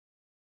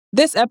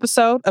This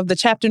episode of the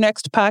Chapter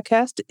Next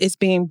podcast is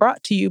being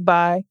brought to you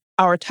by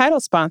our title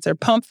sponsor,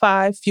 Pump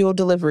 5 Fuel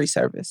Delivery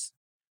Service.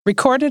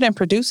 Recorded and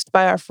produced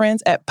by our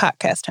friends at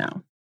Podcast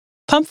Town.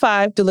 Pump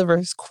 5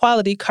 delivers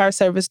quality car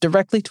service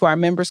directly to our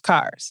members'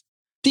 cars.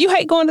 Do you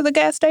hate going to the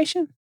gas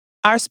station?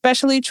 Our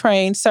specially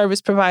trained service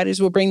providers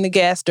will bring the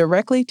gas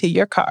directly to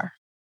your car.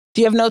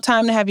 Do you have no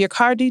time to have your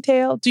car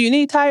detailed? Do you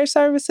need tire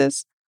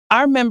services?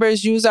 Our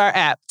members use our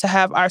app to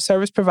have our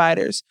service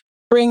providers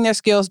bring their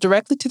skills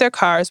directly to their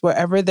cars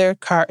wherever their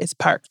car is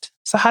parked.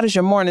 So how does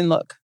your morning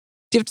look?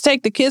 Do you have to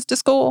take the kids to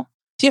school?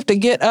 Do you have to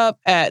get up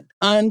at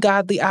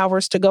ungodly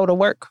hours to go to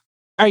work?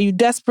 Are you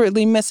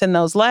desperately missing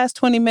those last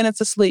 20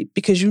 minutes of sleep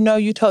because you know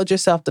you told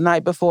yourself the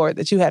night before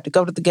that you had to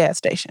go to the gas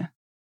station?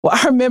 Well,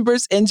 our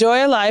members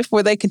enjoy a life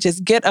where they can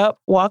just get up,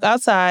 walk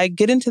outside,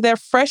 get into their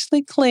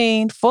freshly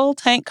cleaned, full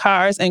tank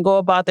cars and go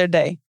about their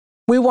day.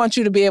 We want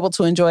you to be able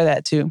to enjoy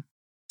that too.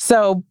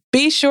 So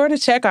be sure to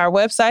check our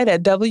website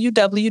at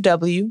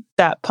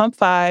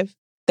www.pump5,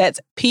 that's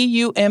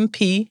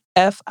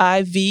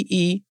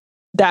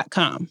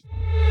PUMPFIVE.com.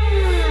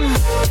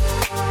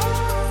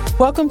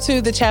 Welcome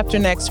to the Chapter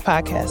Next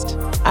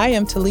podcast. I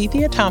am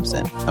Talithia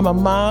Thompson. I'm a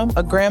mom,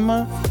 a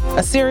grandma,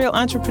 a serial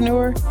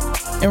entrepreneur,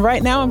 and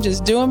right now I'm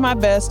just doing my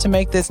best to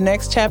make this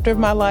next chapter of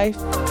my life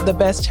the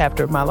best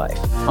chapter of my life,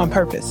 on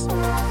purpose.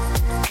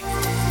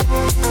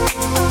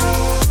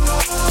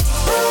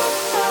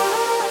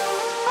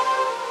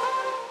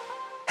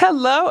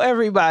 Hello,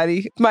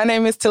 everybody. My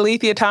name is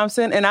Talithia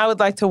Thompson, and I would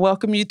like to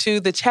welcome you to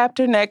the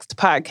Chapter Next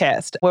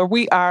podcast, where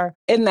we are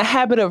in the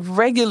habit of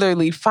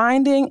regularly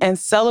finding and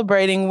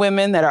celebrating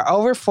women that are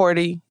over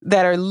 40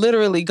 that are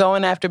literally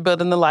going after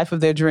building the life of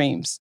their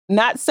dreams.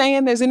 Not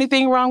saying there's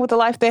anything wrong with the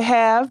life they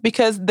have,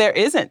 because there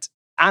isn't.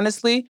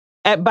 Honestly,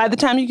 by the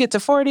time you get to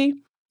 40,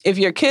 if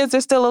your kids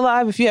are still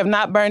alive, if you have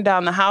not burned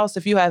down the house,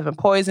 if you haven't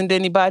poisoned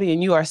anybody,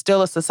 and you are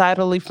still a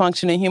societally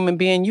functioning human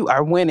being, you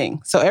are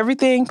winning. So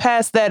everything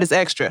past that is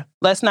extra.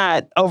 Let's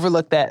not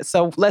overlook that.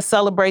 So let's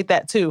celebrate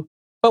that too.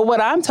 But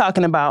what I'm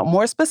talking about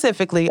more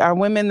specifically are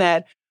women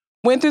that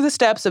went through the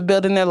steps of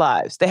building their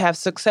lives. They have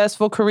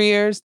successful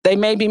careers. They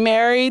may be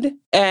married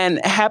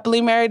and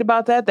happily married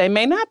about that. They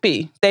may not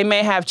be. They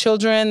may have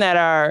children that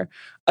are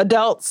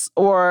adults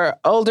or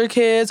older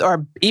kids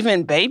or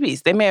even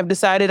babies. They may have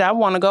decided, I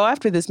want to go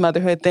after this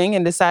motherhood thing,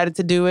 and decided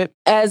to do it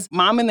as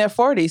mom in their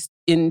 40s.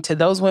 And to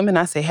those women,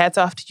 I say hats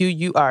off to you.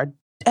 You are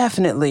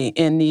definitely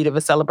in need of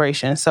a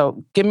celebration.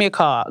 So give me a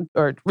call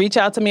or reach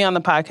out to me on the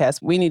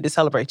podcast. We need to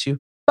celebrate you.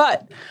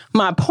 But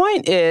my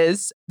point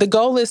is, the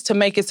goal is to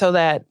make it so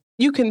that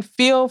you can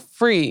feel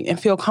free and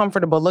feel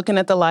comfortable looking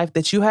at the life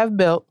that you have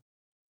built,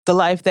 the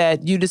life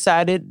that you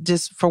decided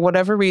just for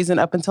whatever reason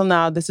up until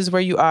now, this is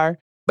where you are.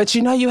 But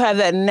you know you have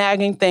that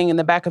nagging thing in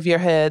the back of your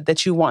head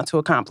that you want to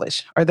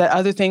accomplish, or that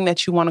other thing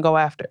that you want to go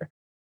after,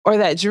 or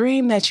that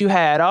dream that you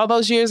had all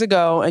those years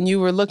ago and you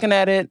were looking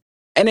at it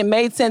and it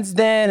made sense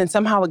then and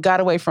somehow it got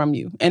away from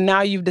you. And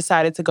now you've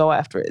decided to go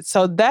after it.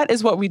 So that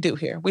is what we do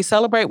here. We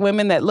celebrate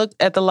women that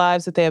looked at the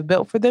lives that they have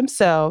built for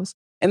themselves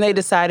and they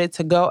decided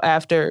to go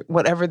after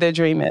whatever their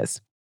dream is.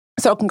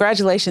 So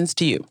congratulations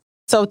to you.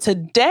 So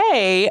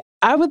today,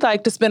 I would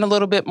like to spend a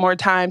little bit more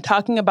time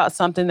talking about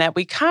something that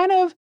we kind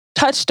of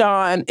touched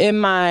on in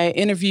my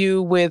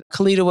interview with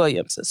Kalita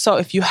Williams. So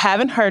if you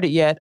haven't heard it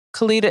yet,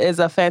 Kalita is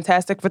a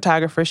fantastic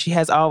photographer. She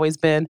has always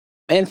been.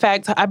 In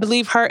fact, I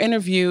believe her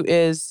interview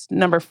is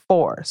number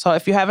 4. So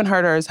if you haven't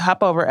heard hers,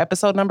 hop over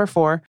episode number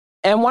 4.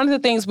 And one of the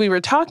things we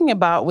were talking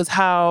about was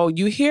how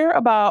you hear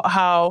about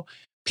how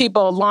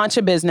people launch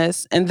a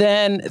business and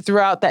then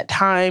throughout that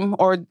time,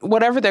 or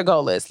whatever their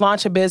goal is,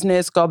 launch a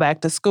business, go back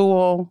to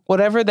school,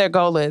 whatever their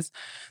goal is,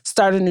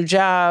 start a new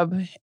job.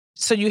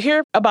 So you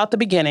hear about the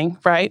beginning,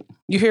 right?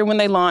 You hear when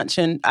they launch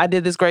and I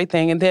did this great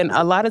thing. And then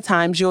a lot of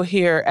times you'll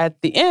hear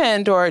at the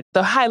end or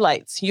the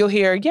highlights, you'll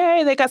hear,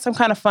 yay, they got some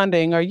kind of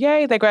funding, or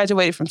yay, they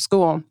graduated from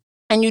school.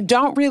 And you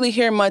don't really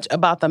hear much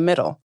about the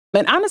middle.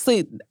 And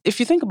honestly, if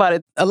you think about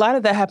it, a lot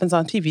of that happens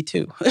on TV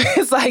too.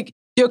 It's like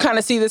you'll kind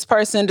of see this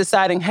person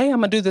deciding, hey, I'm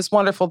going to do this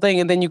wonderful thing.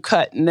 And then you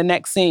cut in the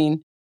next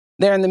scene.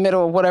 They're in the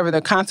middle of whatever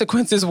the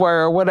consequences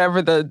were or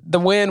whatever the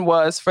win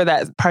was for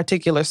that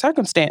particular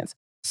circumstance.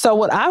 So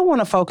what I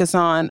want to focus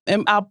on,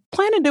 and I'll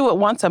plan to do it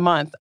once a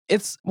month,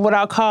 it's what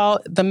I'll call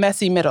the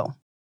messy middle.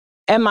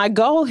 And my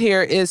goal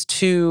here is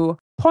to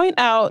point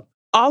out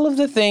all of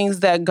the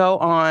things that go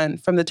on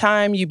from the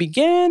time you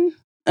begin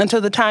until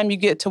the time you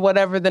get to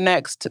whatever the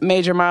next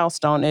major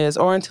milestone is,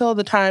 or until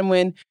the time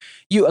when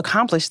you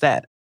accomplish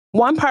that.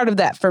 One part of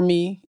that for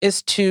me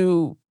is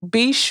to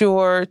be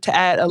sure to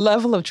add a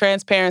level of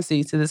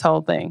transparency to this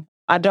whole thing.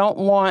 I don't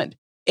want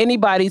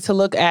anybody to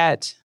look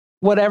at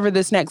whatever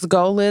this next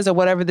goal is or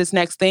whatever this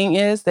next thing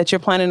is that you're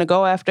planning to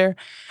go after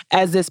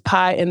as this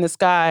pie in the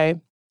sky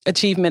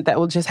achievement that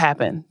will just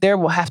happen. There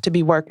will have to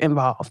be work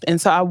involved.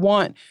 And so I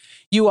want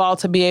you all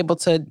to be able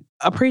to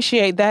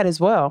appreciate that as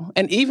well.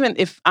 And even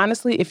if,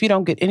 honestly, if you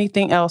don't get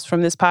anything else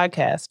from this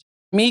podcast,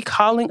 me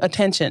calling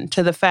attention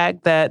to the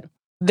fact that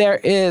there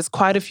is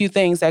quite a few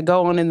things that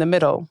go on in the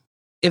middle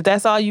If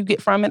that's all you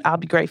get from it, I'll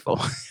be grateful.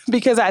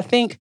 Because I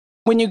think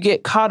when you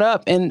get caught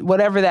up in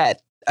whatever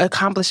that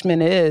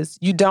accomplishment is,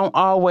 you don't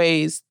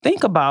always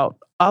think about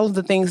all of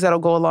the things that'll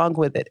go along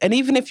with it. And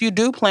even if you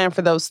do plan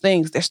for those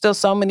things, there's still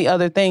so many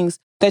other things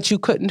that you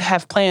couldn't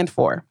have planned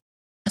for.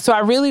 So I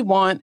really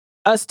want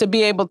us to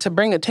be able to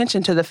bring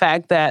attention to the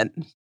fact that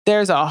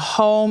there's a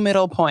whole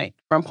middle point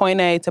from point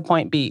A to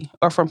point B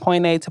or from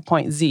point A to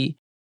point Z.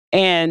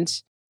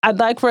 And I'd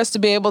like for us to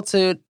be able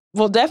to,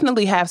 we'll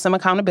definitely have some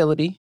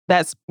accountability.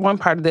 That's one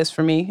part of this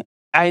for me.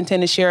 I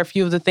intend to share a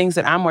few of the things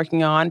that I'm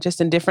working on just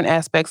in different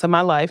aspects of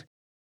my life.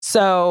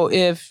 So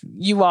if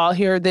you all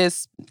hear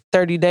this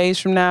 30 days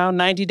from now,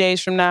 90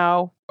 days from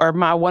now, or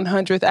my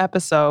 100th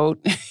episode,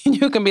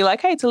 you can be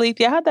like, hey,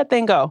 Talithia, how'd that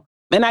thing go?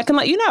 And I can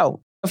let you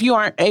know if you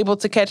aren't able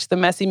to catch the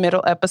messy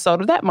middle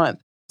episode of that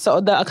month. So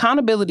the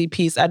accountability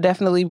piece, I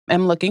definitely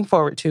am looking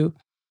forward to.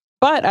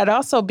 But I'd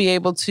also be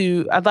able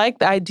to, I like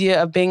the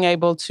idea of being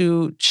able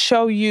to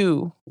show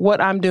you what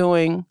I'm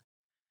doing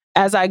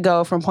as I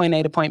go from point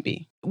A to point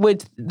B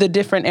with the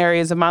different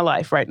areas of my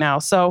life right now.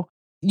 So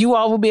you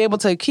all will be able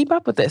to keep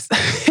up with this.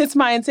 It's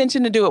my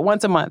intention to do it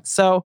once a month.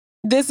 So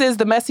this is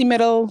the Messy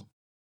Middle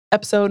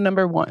episode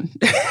number 1.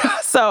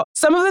 So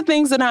some of the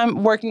things that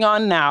I'm working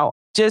on now,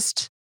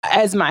 just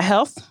as my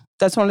health,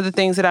 that's one of the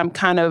things that I'm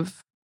kind of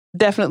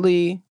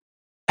definitely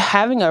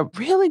having a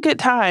really good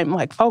time,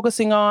 like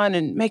focusing on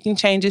and making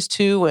changes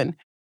to and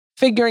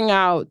figuring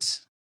out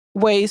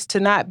ways to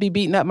not be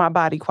beating up my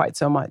body quite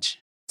so much.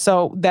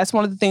 So that's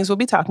one of the things we'll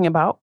be talking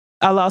about.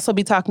 I'll also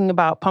be talking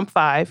about Pump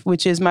 5,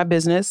 which is my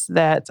business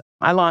that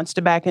I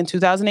launched back in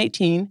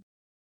 2018.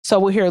 So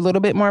we'll hear a little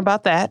bit more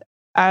about that.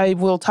 I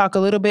will talk a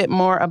little bit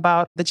more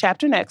about the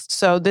chapter next.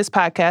 So this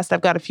podcast,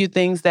 I've got a few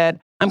things that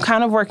I'm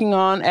kind of working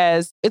on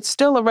as it's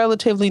still a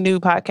relatively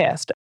new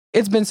podcast.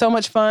 It's been so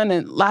much fun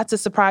and lots of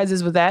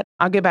surprises with that.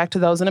 I'll get back to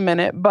those in a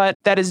minute, but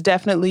that is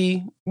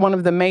definitely one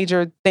of the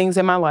major things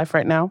in my life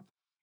right now.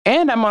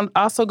 And I'm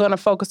also going to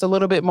focus a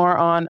little bit more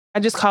on, I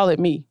just call it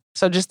me.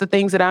 So just the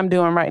things that I'm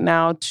doing right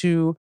now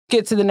to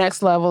get to the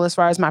next level as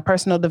far as my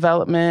personal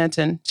development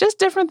and just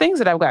different things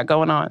that I've got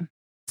going on.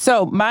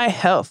 So my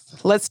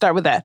health, let's start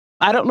with that.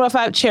 I don't know if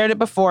I've shared it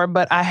before,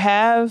 but I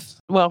have,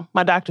 well,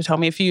 my doctor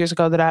told me a few years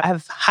ago that I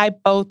have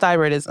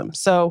hypothyroidism.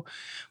 So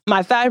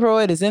my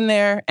thyroid is in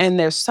there, and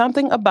there's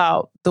something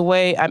about the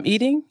way I'm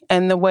eating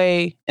and the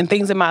way and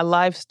things in my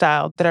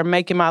lifestyle that are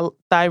making my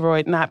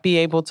thyroid not be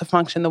able to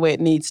function the way it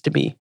needs to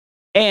be.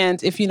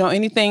 And if you know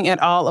anything at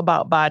all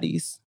about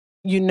bodies,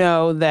 you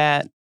know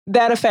that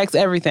that affects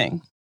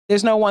everything.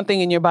 There's no one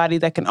thing in your body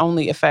that can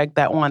only affect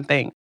that one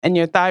thing. And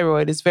your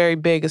thyroid is very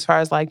big as far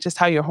as like just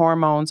how your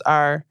hormones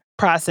are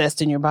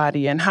processed in your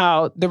body and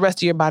how the rest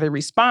of your body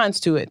responds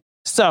to it.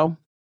 So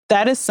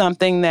that is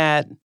something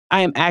that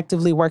I am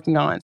actively working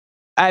on.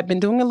 I've been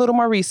doing a little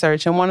more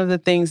research, and one of the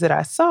things that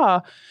I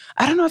saw,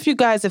 I don't know if you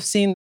guys have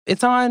seen,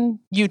 it's on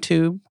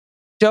YouTube,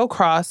 Joe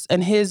Cross,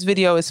 and his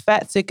video is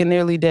Fat, Sick, and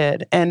Nearly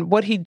Dead. And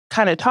what he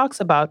kind of talks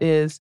about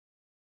is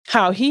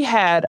how he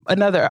had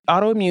another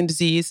autoimmune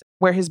disease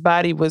where his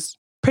body was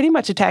pretty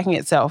much attacking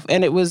itself.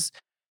 And it was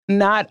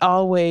not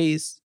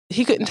always,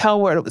 he couldn't tell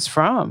where it was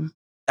from.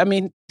 I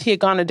mean, he had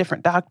gone to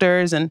different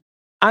doctors, and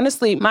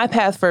honestly, my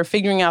path for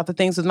figuring out the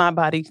things with my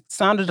body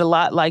sounded a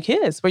lot like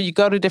his, where you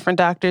go to different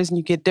doctors and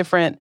you get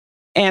different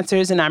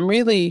answers. And I'm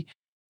really,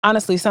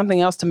 honestly,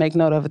 something else to make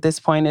note of at this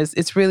point is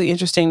it's really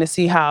interesting to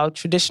see how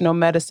traditional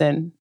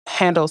medicine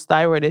handles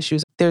thyroid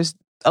issues. There's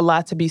a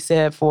lot to be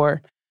said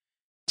for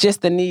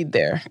just the need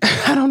there.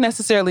 I don't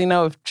necessarily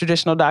know if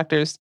traditional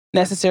doctors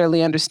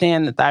necessarily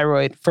understand the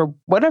thyroid for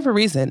whatever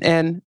reason.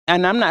 And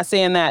I'm not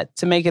saying that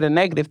to make it a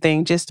negative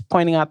thing, just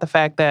pointing out the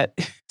fact that,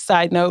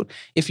 side note,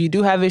 if you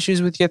do have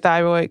issues with your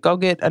thyroid, go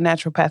get a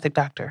naturopathic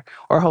doctor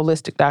or a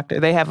holistic doctor.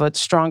 They have a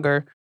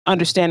stronger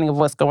understanding of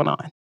what's going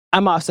on.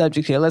 I'm off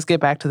subject here. Let's get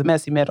back to the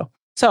messy middle.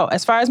 So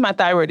as far as my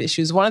thyroid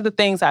issues, one of the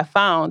things I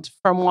found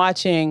from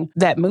watching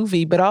that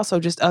movie, but also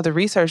just other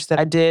research that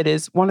I did,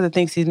 is one of the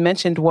things he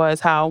mentioned was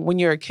how when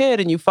you're a kid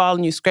and you fall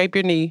and you scrape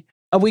your knee,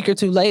 a week or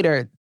two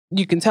later,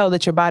 you can tell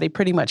that your body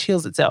pretty much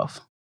heals itself.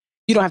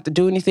 You don't have to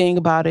do anything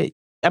about it.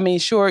 I mean,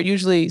 sure,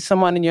 usually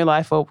someone in your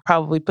life will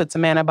probably put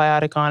some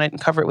antibiotic on it and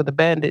cover it with a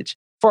bandage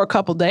for a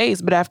couple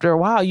days. But after a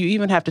while, you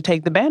even have to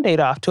take the Band-Aid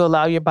off to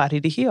allow your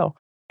body to heal.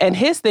 And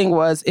his thing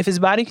was, if his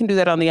body can do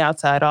that on the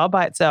outside all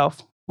by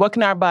itself, what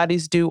can our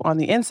bodies do on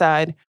the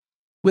inside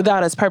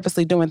without us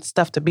purposely doing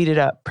stuff to beat it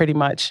up, pretty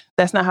much?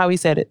 That's not how he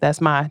said it.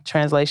 That's my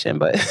translation.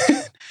 But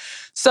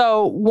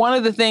so one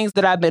of the things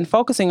that I've been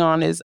focusing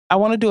on is I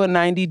want to do a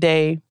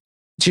 90-day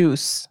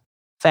juice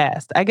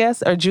fast, I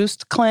guess, or juice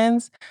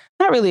cleanse.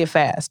 Not really a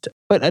fast,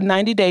 but a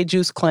 90-day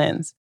juice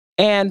cleanse.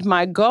 And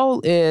my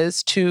goal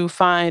is to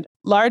find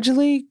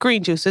largely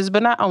green juices,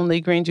 but not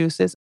only green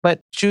juices,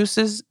 but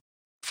juices,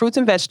 fruits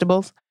and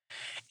vegetables,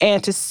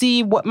 and to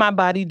see what my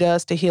body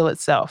does to heal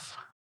itself.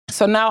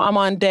 So now I'm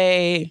on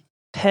day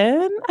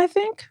 10, I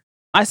think.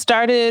 I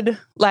started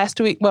last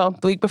week, well,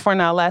 the week before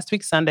now, last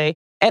week, Sunday.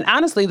 And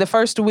honestly, the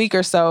first week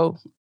or so,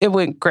 it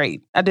went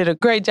great. I did a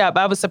great job.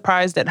 I was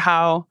surprised at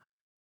how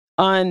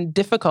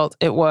undifficult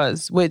it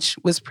was, which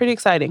was pretty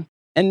exciting.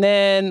 And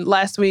then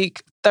last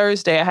week,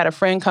 Thursday, I had a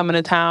friend come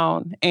into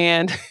town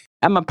and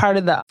I'm a part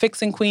of the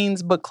Fixing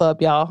Queens book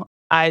club, y'all.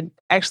 I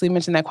actually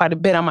mentioned that quite a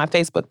bit on my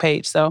Facebook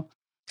page. So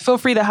feel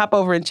free to hop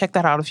over and check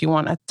that out if you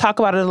want. I talk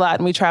about it a lot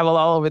and we travel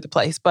all over the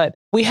place. But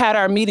we had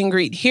our meet and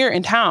greet here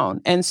in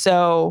town. And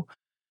so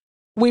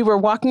we were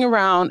walking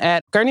around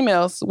at Gurney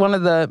Mills, one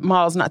of the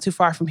malls not too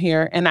far from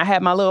here. And I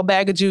had my little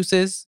bag of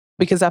juices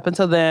because up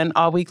until then,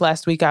 all week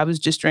last week, I was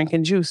just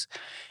drinking juice.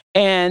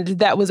 And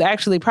that was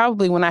actually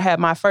probably when I had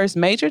my first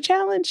major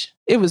challenge.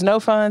 It was no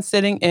fun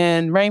sitting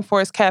in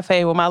Rainforest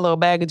Cafe with my little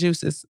bag of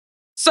juices.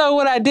 So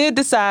what I did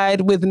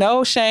decide with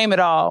no shame at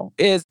all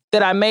is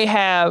that I may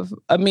have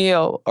a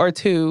meal or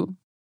two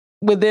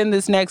within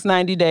this next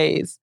 90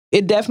 days.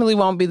 It definitely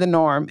won't be the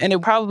norm. And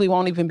it probably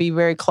won't even be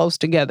very close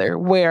together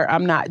where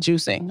I'm not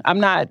juicing.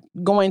 I'm not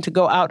going to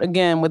go out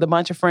again with a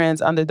bunch of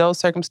friends under those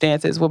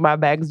circumstances with my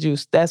bag of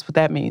juice. That's what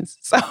that means.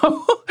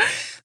 So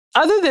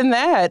other than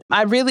that,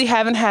 I really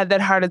haven't had that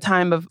hard a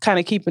time of kind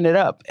of keeping it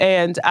up.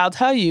 And I'll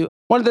tell you,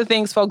 one of the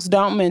things folks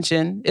don't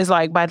mention is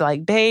like by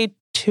like day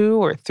 2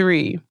 or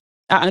 3,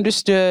 I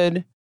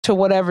understood to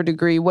whatever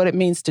degree what it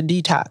means to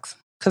detox.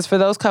 Because for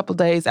those couple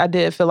days, I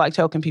did feel like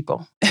choking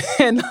people.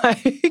 And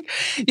like,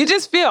 you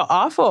just feel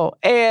awful.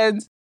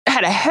 And I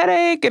had a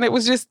headache and it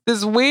was just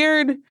this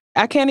weird,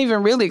 I can't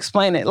even really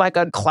explain it, like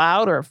a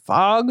cloud or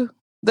fog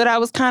that I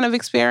was kind of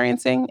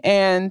experiencing.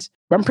 And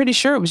I'm pretty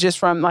sure it was just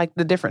from like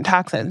the different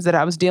toxins that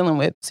I was dealing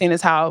with, seeing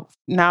as how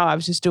now I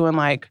was just doing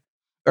like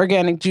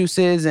organic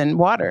juices and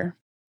water.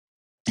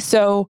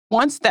 So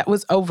once that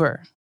was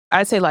over,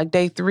 I'd say like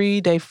day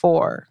 3, day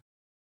 4,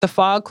 the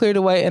fog cleared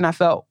away and I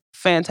felt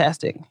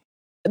fantastic.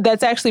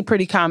 That's actually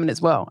pretty common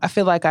as well. I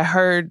feel like I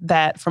heard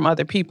that from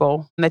other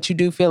people, that you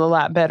do feel a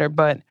lot better,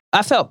 but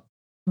I felt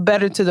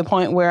better to the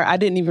point where I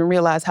didn't even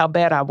realize how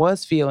bad I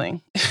was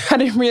feeling. I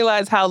didn't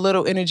realize how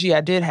little energy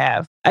I did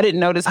have. I didn't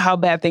notice how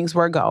bad things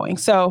were going.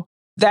 So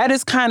that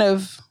is kind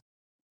of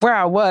where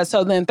I was.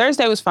 So then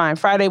Thursday was fine.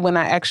 Friday when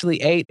I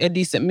actually ate a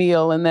decent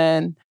meal, and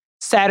then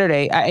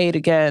Saturday I ate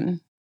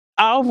again.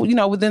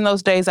 Within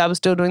those days I was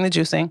still doing the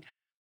juicing.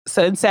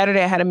 So on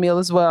Saturday I had a meal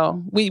as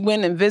well. We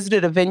went and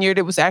visited a vineyard.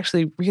 It was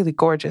actually really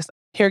gorgeous.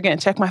 Here again,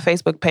 check my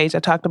Facebook page. I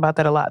talked about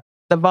that a lot.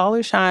 The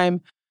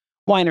Wallersheim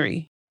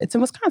Winery. It's in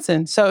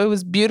Wisconsin. So it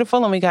was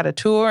beautiful and we got a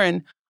tour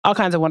and all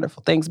kinds of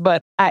wonderful things.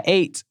 But I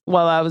ate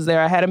while I was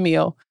there. I had a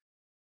meal.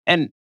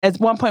 And at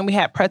one point we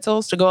had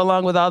pretzels to go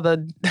along with all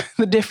the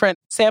different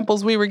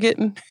samples we were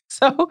getting.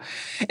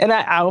 And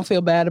I don't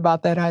feel bad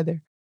about that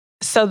either.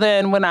 So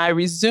then when I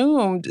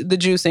resumed the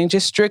juicing,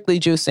 just strictly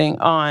juicing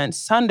on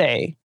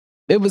Sunday,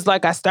 it was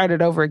like I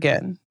started over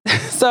again.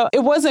 So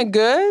it wasn't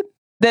good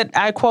that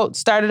I, quote,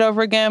 started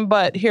over again.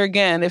 But here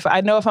again, if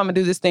I'm going to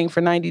do this thing for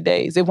 90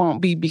 days, it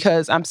won't be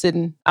because I'm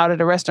sitting out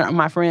at a restaurant with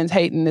my friends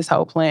hating this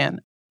whole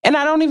plan. And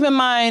I don't even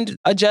mind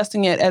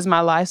adjusting it as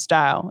my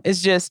lifestyle.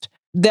 It's just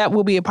that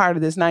will be a part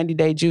of this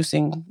 90-day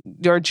juicing,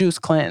 your juice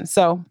cleanse.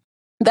 So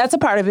that's a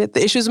part of it.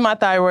 The issues with my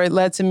thyroid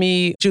led to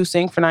me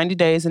juicing for 90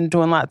 days and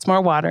doing lots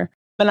more water.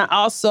 But I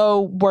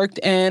also worked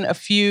in a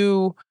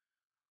few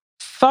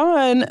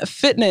fun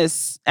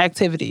fitness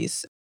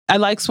activities. I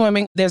like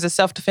swimming. There's a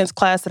self-defense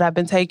class that I've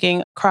been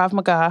taking, Krav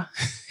Maga,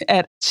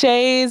 at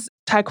Shays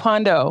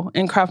Taekwondo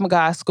and Krav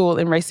Maga school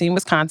in Racine,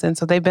 Wisconsin.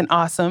 So they've been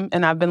awesome.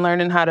 And I've been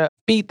learning how to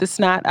beat the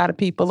snot out of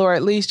people, or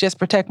at least just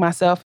protect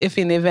myself if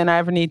in the event I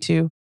ever need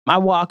to.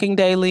 I'm walking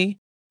daily.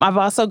 I've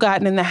also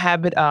gotten in the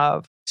habit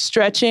of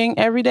stretching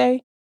every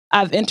day.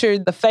 I've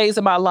entered the phase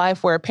of my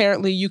life where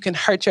apparently you can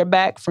hurt your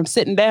back from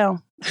sitting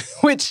down,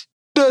 which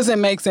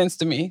doesn't make sense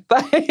to me.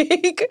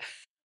 Like,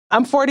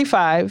 I'm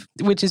 45,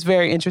 which is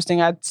very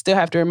interesting. I still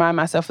have to remind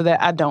myself of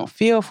that. I don't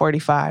feel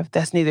 45.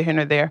 That's neither here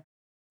nor there.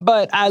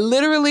 But I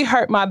literally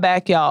hurt my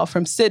back, y'all,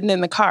 from sitting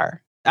in the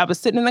car. I was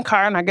sitting in the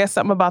car, and I guess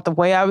something about the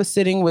way I was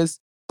sitting was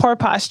poor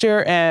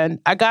posture. And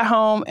I got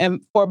home,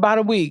 and for about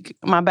a week,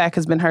 my back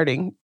has been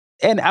hurting.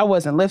 And I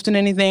wasn't lifting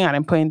anything. I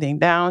didn't put anything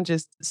down,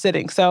 just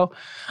sitting. So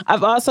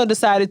I've also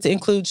decided to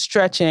include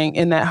stretching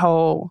in that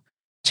whole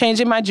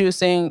changing my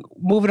juicing,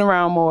 moving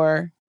around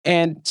more,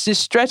 and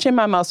just stretching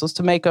my muscles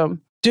to make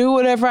them do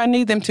whatever I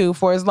need them to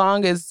for as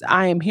long as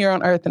I am here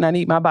on earth and I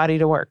need my body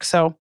to work.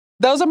 So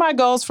those are my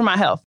goals for my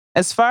health.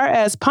 As far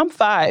as Pump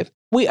 5,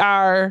 we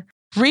are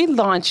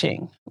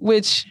relaunching,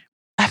 which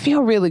I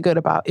feel really good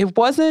about. It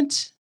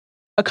wasn't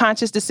a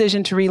conscious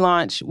decision to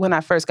relaunch when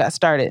I first got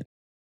started.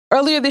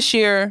 Earlier this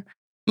year,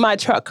 my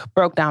truck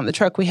broke down, the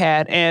truck we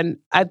had. And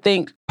I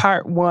think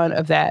part one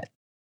of that,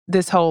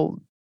 this whole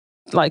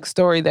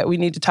story that we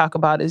need to talk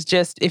about is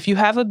just if you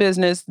have a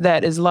business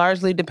that is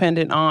largely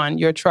dependent on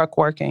your truck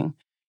working,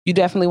 you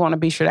definitely want to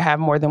be sure to have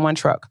more than one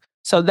truck.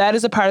 So that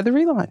is a part of the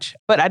relaunch,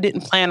 but I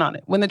didn't plan on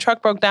it. When the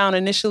truck broke down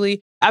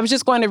initially, I was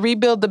just going to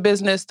rebuild the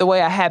business the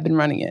way I had been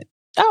running it.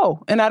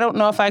 Oh, and I don't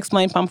know if I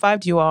explained Pump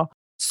 5 to you all.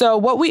 So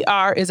what we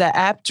are is an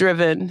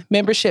app-driven,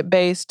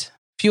 membership-based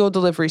fuel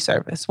delivery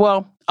service.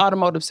 Well,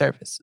 automotive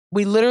service.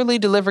 We literally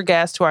deliver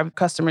gas to our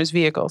customers'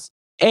 vehicles.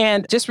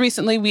 And just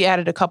recently, we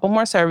added a couple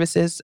more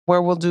services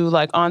where we'll do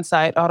like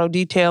on-site auto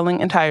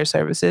detailing and tire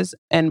services.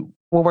 And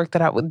we'll work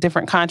that out with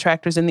different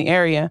contractors in the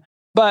area.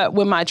 But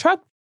when my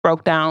truck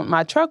broke down,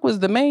 my truck was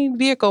the main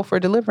vehicle for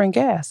delivering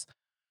gas.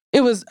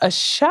 It was a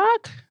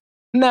shock.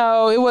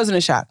 No, it wasn't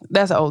a shock.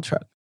 That's an old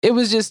truck. It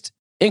was just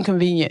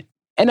inconvenient.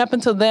 And up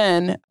until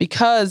then,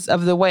 because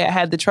of the way I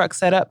had the truck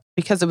set up,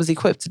 because it was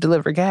equipped to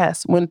deliver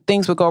gas, when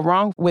things would go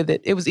wrong with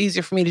it, it was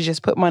easier for me to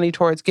just put money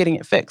towards getting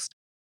it fixed.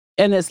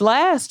 And this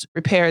last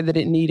repair that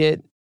it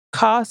needed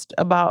cost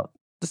about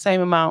the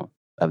same amount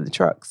of the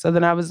truck. So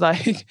then I was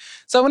like,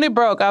 so when it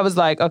broke, I was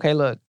like, okay,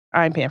 look,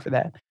 I ain't paying for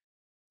that.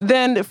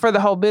 Then for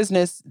the whole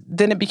business,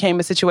 then it became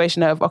a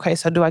situation of, okay,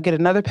 so do I get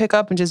another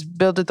pickup and just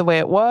build it the way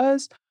it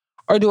was?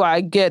 Or do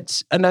I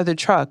get another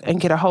truck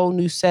and get a whole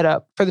new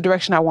setup for the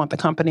direction I want the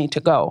company to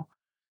go?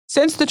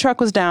 Since the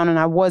truck was down and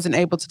I wasn't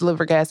able to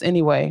deliver gas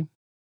anyway,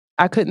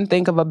 I couldn't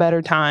think of a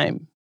better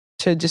time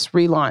to just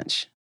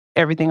relaunch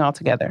everything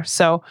altogether.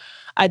 So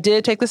I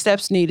did take the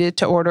steps needed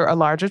to order a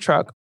larger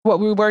truck. What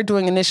we were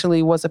doing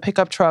initially was a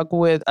pickup truck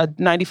with a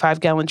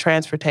 95-gallon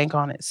transfer tank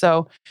on it.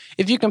 So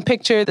if you can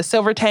picture the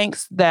silver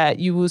tanks that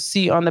you will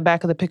see on the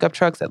back of the pickup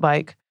trucks at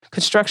like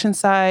construction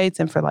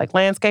sites and for like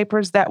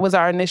landscapers, that was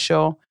our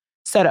initial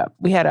setup.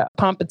 We had a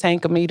pump, a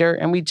tank, a meter,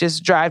 and we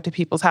just drive to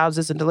people's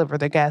houses and deliver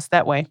their gas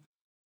that way.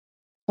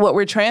 What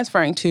we're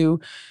transferring to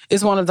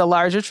is one of the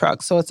larger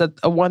trucks. So it's a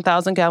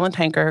 1,000-gallon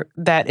tanker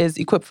that is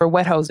equipped for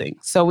wet hosing.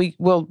 So we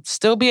will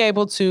still be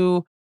able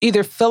to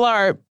either fill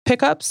our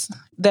pickups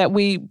that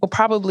we will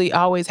probably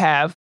always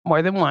have,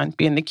 more than one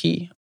being the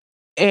key.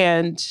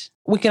 And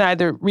we can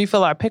either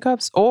refill our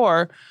pickups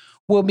or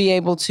we'll be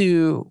able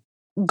to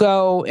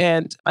go,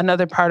 and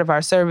another part of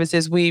our service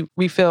is we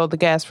refill the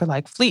gas for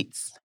like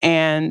fleets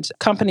and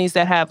companies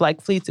that have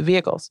like fleets of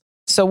vehicles.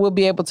 So we'll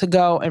be able to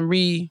go and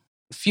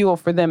refuel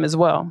for them as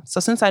well. So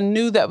since I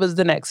knew that was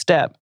the next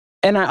step,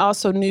 and I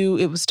also knew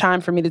it was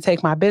time for me to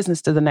take my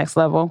business to the next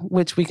level,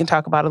 which we can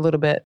talk about a little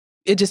bit,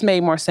 it just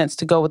made more sense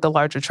to go with the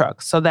larger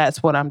truck. So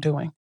that's what I'm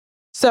doing.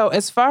 So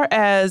as far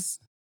as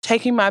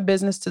taking my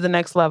business to the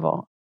next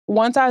level,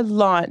 once I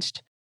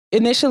launched,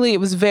 initially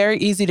it was very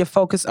easy to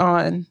focus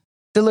on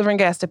delivering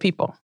gas to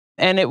people.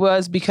 And it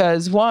was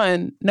because,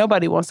 one,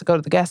 nobody wants to go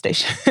to the gas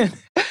station.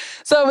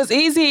 So it was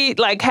easy,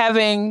 like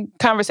having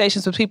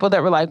conversations with people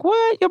that were like,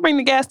 what? You'll bring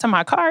the gas to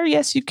my car?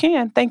 Yes, you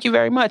can. Thank you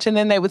very much. And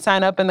then they would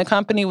sign up and the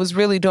company was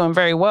really doing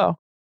very well.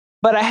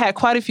 But I had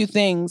quite a few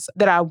things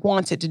that I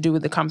wanted to do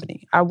with the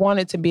company. I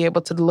wanted to be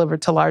able to deliver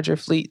to larger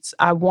fleets.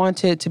 I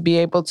wanted to be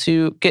able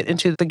to get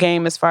into the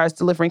game as far as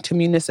delivering to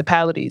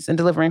municipalities and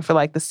delivering for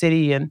like the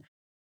city and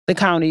the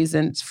counties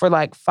and for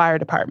like fire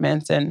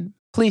departments and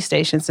police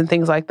stations and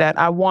things like that.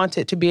 I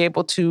wanted to be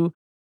able to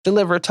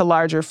deliver to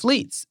larger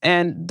fleets.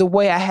 And the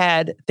way I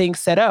had things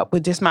set up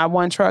with just my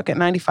one truck at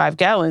 95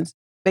 gallons,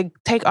 they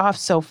take off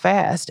so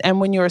fast. And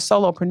when you're a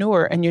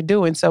solopreneur and you're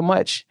doing so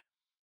much,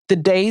 the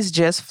days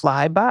just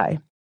fly by.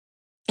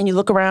 And you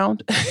look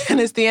around and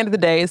it's the end of the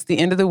day, it's the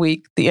end of the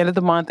week, the end of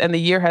the month, and the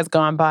year has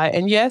gone by.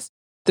 And yes,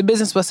 the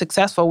business was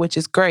successful, which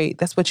is great.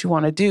 That's what you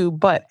want to do.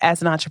 But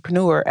as an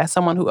entrepreneur, as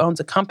someone who owns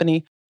a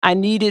company, I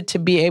needed to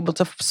be able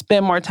to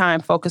spend more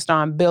time focused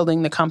on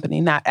building the company,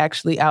 not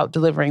actually out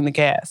delivering the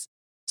gas.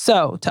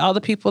 So to all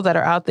the people that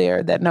are out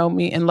there that know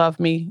me and love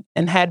me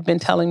and had been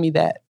telling me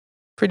that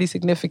pretty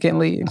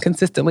significantly and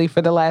consistently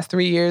for the last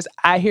 3 years,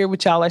 I hear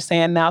what y'all are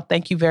saying now.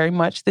 Thank you very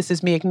much. This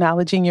is me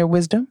acknowledging your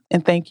wisdom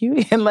and thank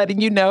you and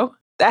letting you know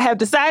I have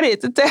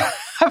decided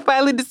I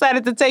finally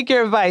decided to take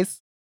your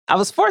advice. I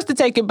was forced to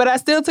take it, but I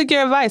still took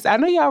your advice. I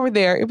know y'all were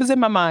there. It was in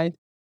my mind.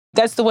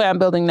 That's the way I'm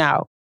building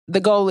now. The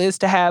goal is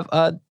to have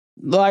a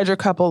larger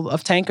couple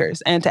of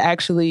tankers and to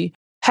actually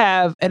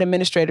have an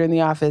administrator in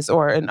the office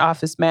or an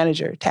office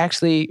manager to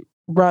actually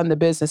run the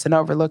business and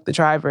overlook the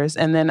drivers.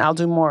 And then I'll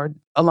do more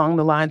along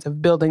the lines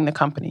of building the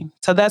company.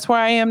 So that's where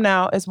I am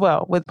now as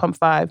well with Pump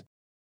 5.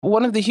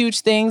 One of the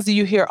huge things that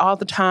you hear all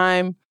the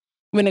time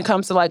when it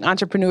comes to like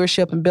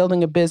entrepreneurship and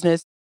building a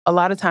business, a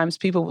lot of times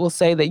people will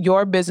say that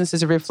your business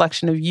is a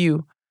reflection of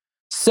you.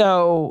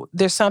 So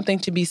there's something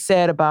to be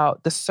said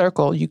about the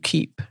circle you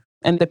keep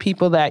and the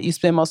people that you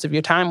spend most of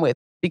your time with.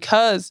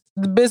 Because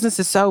the business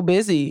is so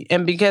busy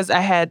and because I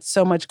had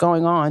so much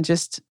going on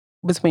just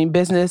between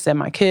business and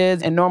my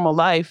kids and normal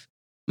life,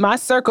 my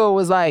circle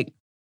was like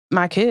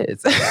my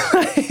kids.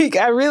 Like,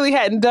 I really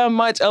hadn't done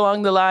much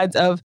along the lines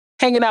of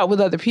hanging out with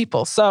other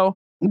people. So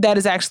that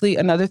is actually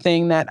another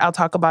thing that I'll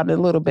talk about in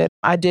a little bit.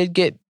 I did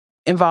get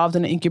involved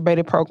in an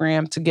incubator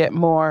program to get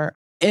more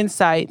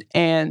insight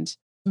and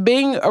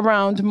being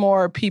around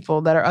more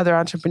people that are other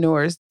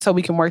entrepreneurs so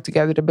we can work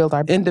together to build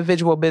our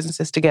individual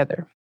businesses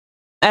together.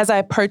 As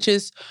I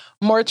purchase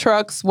more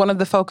trucks, one of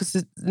the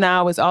focuses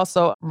now is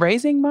also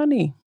raising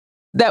money.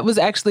 That was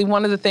actually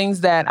one of the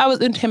things that I was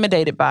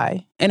intimidated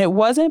by. And it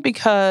wasn't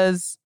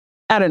because,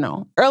 I don't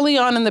know, early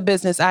on in the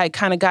business, I had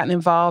kind of gotten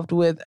involved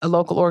with a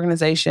local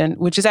organization,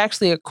 which is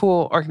actually a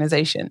cool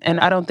organization. And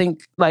I don't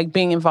think like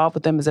being involved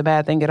with them is a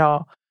bad thing at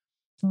all.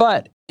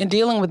 But in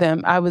dealing with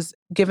them, I was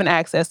given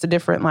access to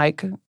different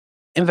like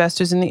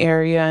investors in the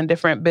area and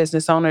different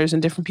business owners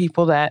and different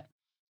people that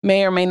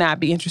may or may not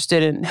be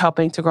interested in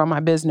helping to grow my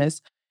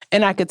business.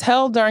 And I could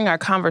tell during our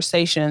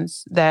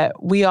conversations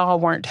that we all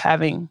weren't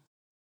having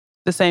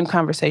the same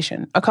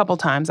conversation. A couple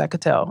times I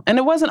could tell. And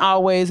it wasn't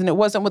always, and it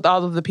wasn't with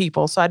all of the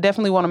people. So I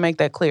definitely want to make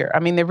that clear. I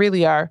mean, they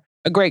really are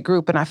a great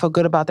group and I feel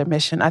good about their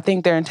mission. I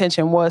think their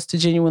intention was to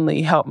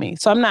genuinely help me.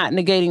 So I'm not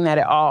negating that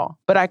at all.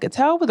 But I could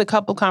tell with a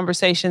couple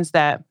conversations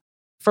that,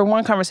 for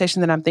one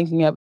conversation that I'm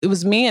thinking of, it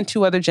was me and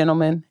two other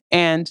gentlemen,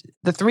 and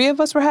the three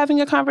of us were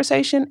having a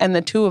conversation and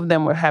the two of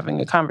them were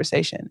having a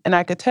conversation. And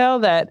I could tell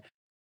that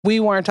we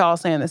weren't all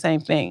saying the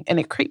same thing, and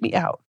it creeped me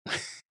out.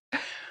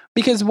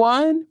 Because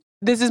one,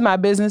 this is my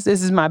business,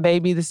 this is my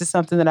baby, this is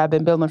something that I've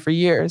been building for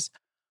years.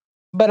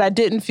 But I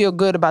didn't feel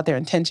good about their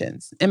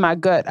intentions. In my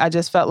gut, I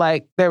just felt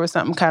like there was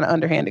something kind of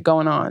underhanded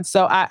going on.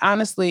 So I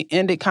honestly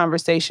ended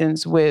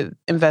conversations with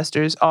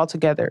investors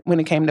altogether when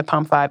it came to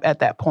Pump 5 at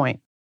that point.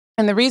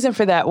 And the reason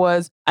for that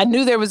was I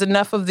knew there was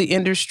enough of the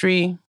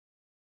industry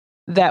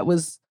that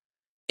was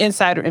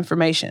insider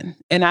information,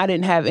 and I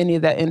didn't have any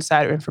of that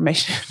insider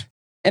information.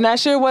 And I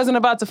sure wasn't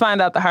about to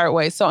find out the hard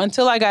way. So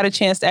until I got a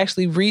chance to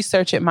actually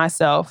research it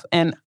myself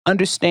and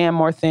understand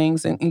more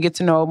things and get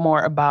to know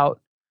more about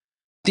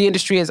the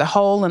industry as a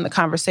whole and the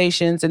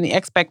conversations and the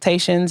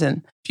expectations and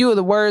a few of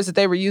the words that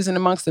they were using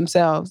amongst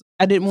themselves,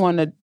 I didn't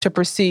want to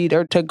proceed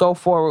or to go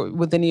forward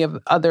with any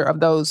of other of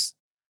those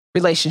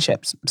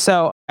relationships.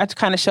 So I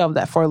kind of shelved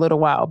that for a little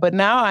while. But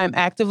now I'm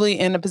actively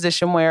in a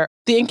position where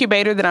the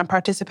incubator that I'm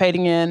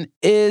participating in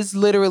is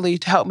literally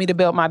to help me to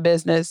build my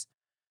business,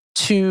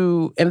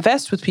 to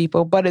invest with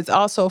people, but it's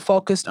also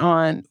focused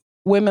on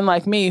women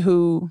like me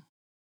who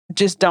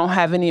just don't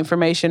have any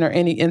information or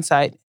any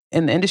insight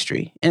in the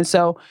industry. And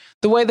so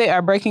the way they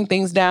are breaking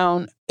things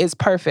down is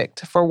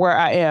perfect for where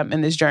I am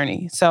in this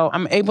journey. So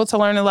I'm able to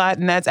learn a lot,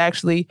 and that's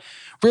actually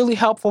really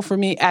helpful for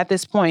me at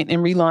this point in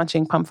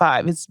relaunching Pump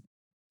 5. It's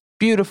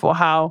beautiful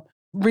how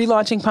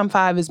relaunching Pump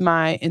 5 is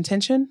my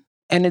intention,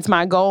 and it's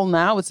my goal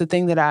now. It's the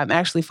thing that I'm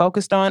actually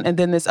focused on. And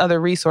then this other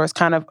resource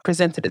kind of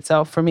presented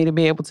itself for me to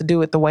be able to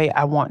do it the way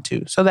I want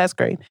to. So that's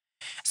great.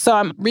 So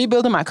I'm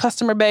rebuilding my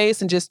customer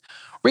base and just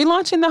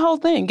relaunching the whole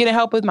thing, getting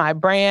help with my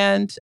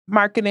brand,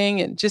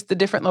 marketing, and just the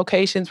different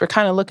locations. We're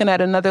kind of looking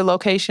at another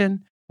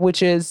location,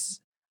 which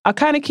is, I'll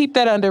kind of keep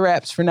that under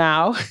wraps for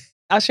now.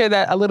 I'll share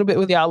that a little bit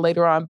with y'all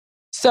later on.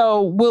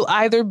 So we'll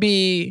either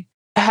be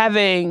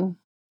having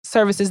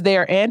services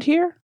there and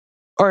here,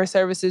 or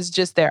services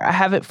just there. I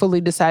haven't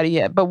fully decided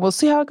yet, but we'll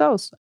see how it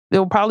goes.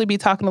 We'll probably be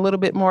talking a little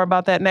bit more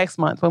about that next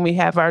month when we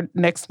have our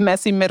next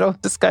messy middle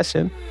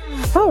discussion.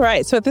 All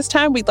right, so at this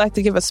time, we'd like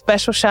to give a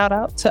special shout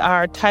out to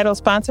our title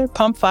sponsor,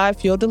 Pump 5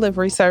 Fuel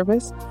Delivery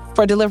Service,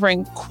 for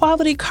delivering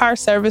quality car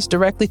service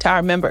directly to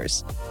our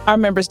members. Our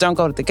members don't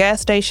go to the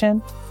gas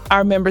station.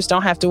 Our members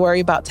don't have to worry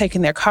about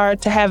taking their car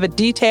to have it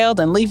detailed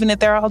and leaving it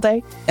there all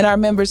day. And our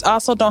members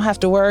also don't have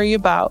to worry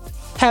about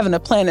having to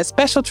plan a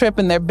special trip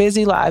in their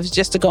busy lives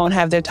just to go and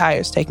have their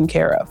tires taken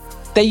care of.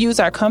 They use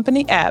our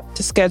company app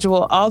to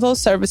schedule all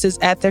those services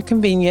at their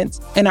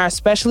convenience, and our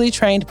specially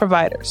trained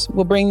providers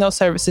will bring those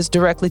services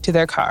directly to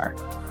their car.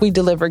 We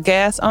deliver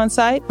gas on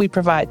site, we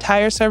provide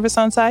tire service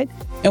on site,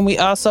 and we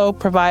also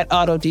provide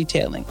auto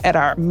detailing at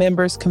our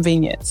members'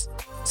 convenience.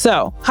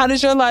 So, how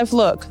does your life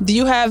look? Do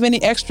you have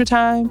any extra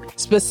time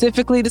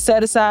specifically to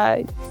set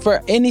aside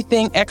for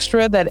anything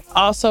extra that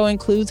also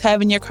includes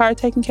having your car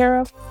taken care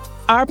of?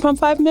 Our Pump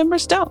 5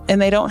 members don't, and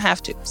they don't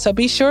have to. So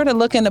be sure to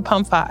look into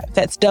Pump 5.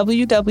 That's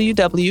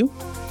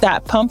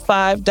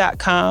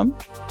www.pump5.com.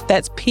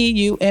 That's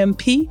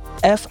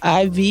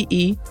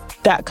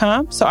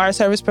PUMPFIVE.com. So our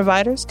service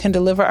providers can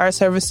deliver our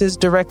services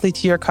directly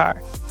to your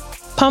car.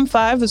 Pump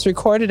 5 is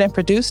recorded and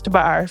produced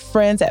by our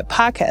friends at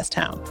Podcast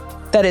Town.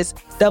 That is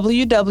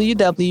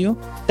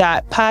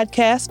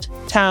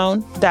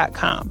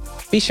www.podcasttown.com.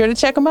 Be sure to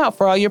check them out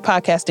for all your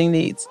podcasting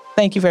needs.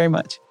 Thank you very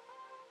much.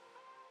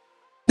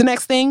 The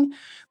next thing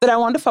that I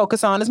wanted to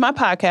focus on is my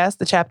podcast,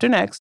 The Chapter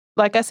Next.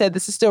 Like I said,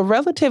 this is still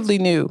relatively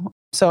new.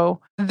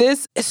 So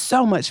this is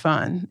so much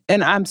fun.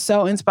 And I'm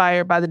so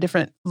inspired by the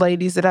different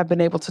ladies that I've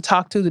been able to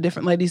talk to, the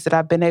different ladies that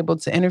I've been able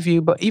to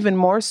interview. But even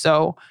more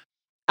so,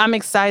 I'm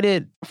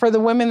excited for the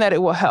women that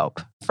it will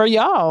help, for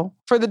y'all,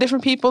 for the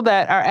different people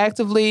that are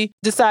actively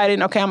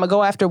deciding, okay, I'm going to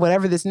go after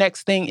whatever this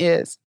next thing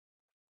is.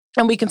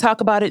 And we can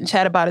talk about it and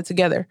chat about it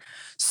together.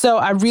 So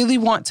I really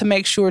want to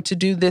make sure to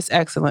do this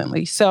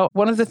excellently. So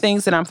one of the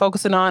things that I'm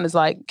focusing on is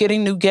like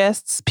getting new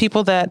guests,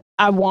 people that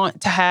I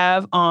want to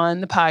have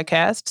on the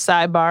podcast.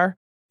 Sidebar,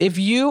 if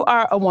you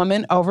are a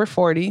woman over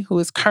 40 who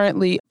is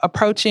currently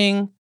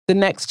approaching the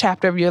next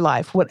chapter of your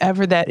life,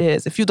 whatever that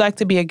is, if you'd like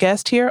to be a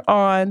guest here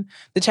on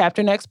the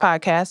Chapter Next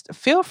podcast,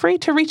 feel free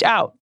to reach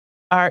out.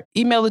 Our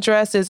email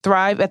address is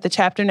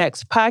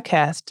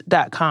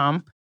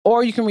thrive@thechapternextpodcast.com.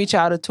 Or you can reach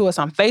out to us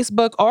on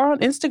Facebook or on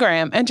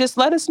Instagram and just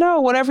let us know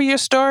whatever your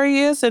story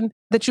is and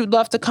that you'd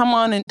love to come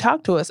on and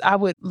talk to us. I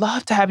would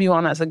love to have you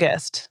on as a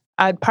guest.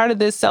 Part of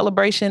this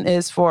celebration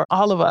is for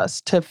all of us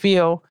to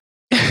feel,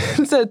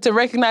 to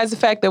recognize the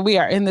fact that we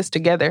are in this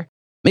together.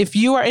 If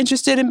you are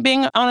interested in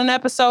being on an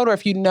episode, or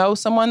if you know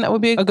someone that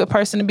would be a good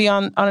person to be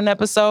on an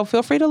episode,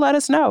 feel free to let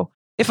us know.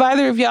 If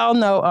either of y'all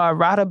know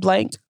Rada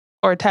Blank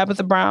or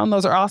Tabitha Brown,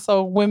 those are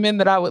also women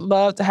that I would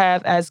love to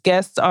have as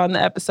guests on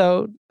the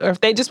episode. Or if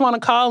they just want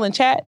to call and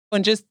chat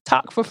and just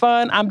talk for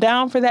fun, I'm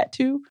down for that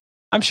too.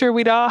 I'm sure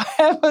we'd all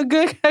have a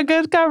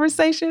good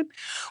conversation.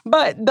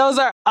 But those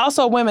are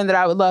also women that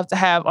I would love to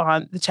have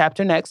on the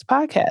Chapter Next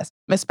podcast,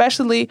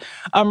 especially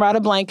Rada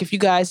Blank. If you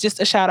guys,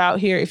 just a shout out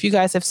here, if you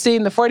guys have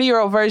seen the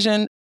 40-year-old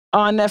version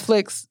on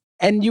Netflix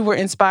and you were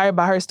inspired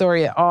by her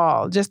story at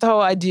all, just the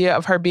whole idea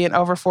of her being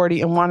over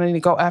 40 and wanting to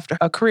go after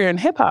a career in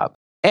hip hop.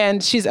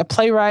 And she's a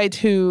playwright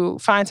who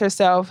finds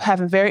herself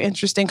having very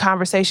interesting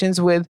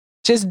conversations with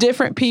just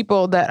different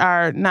people that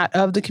are not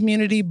of the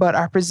community, but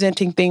are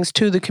presenting things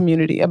to the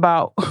community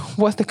about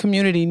what the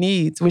community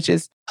needs, which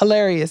is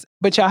hilarious.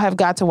 But y'all have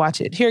got to watch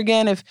it. Here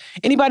again, if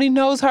anybody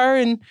knows her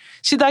and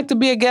she'd like to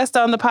be a guest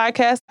on the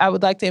podcast, I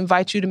would like to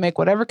invite you to make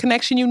whatever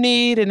connection you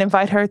need and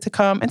invite her to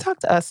come and talk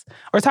to us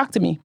or talk to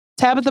me.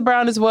 Tabitha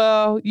Brown as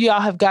well.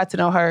 Y'all have got to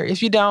know her.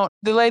 If you don't,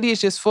 the lady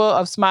is just full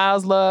of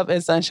smiles, love,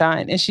 and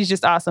sunshine. And she's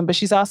just awesome. But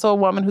she's also a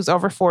woman who's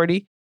over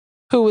 40,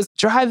 who was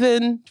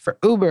driving for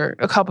Uber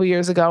a couple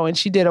years ago. And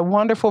she did a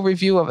wonderful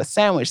review of a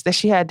sandwich that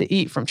she had to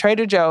eat from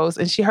Trader Joe's.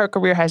 And her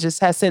career has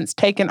since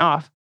taken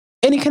off.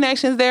 Any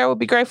connections there would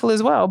be grateful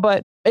as well.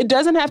 But it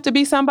doesn't have to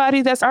be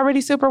somebody that's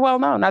already super well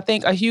known. I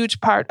think a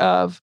huge part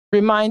of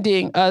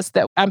reminding us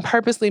that I'm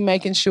purposely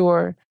making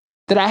sure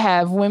that I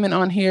have women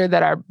on here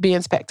that are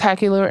being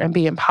spectacular and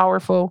being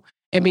powerful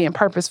and being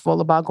purposeful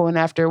about going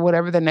after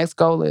whatever the next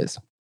goal is.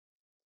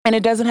 And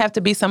it doesn't have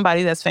to be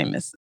somebody that's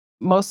famous.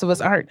 Most of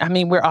us aren't. I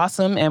mean, we're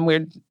awesome and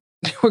we're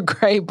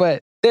great,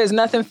 but there's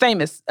nothing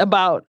famous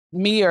about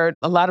me or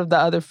a lot of the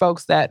other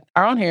folks that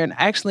are on here. And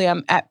actually,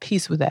 I'm at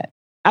peace with that.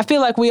 I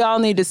feel like we all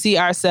need to see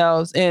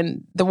ourselves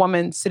in the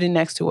woman sitting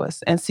next to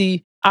us and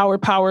see our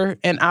power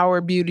and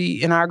our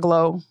beauty and our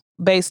glow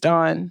based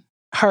on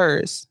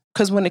hers.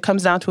 Because when it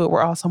comes down to it,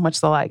 we're all so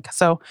much alike.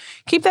 So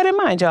keep that in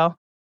mind, y'all.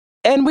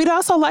 And we'd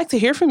also like to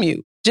hear from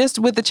you. Just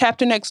with the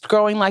Chapter Next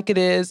growing like it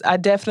is, I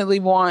definitely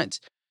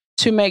want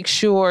to make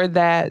sure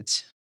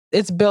that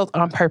it's built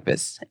on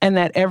purpose and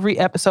that every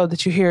episode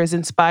that you hear is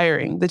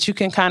inspiring, that you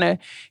can kind of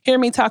hear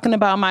me talking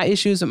about my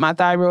issues with my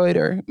thyroid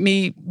or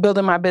me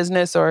building my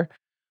business or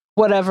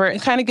whatever,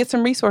 and kind of get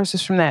some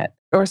resources from that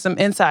or some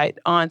insight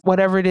on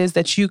whatever it is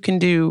that you can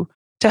do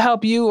to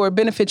help you or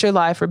benefit your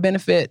life or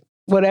benefit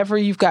whatever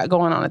you've got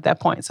going on at that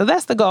point. So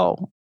that's the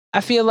goal. I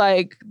feel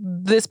like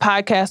this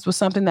podcast was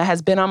something that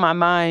has been on my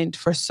mind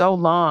for so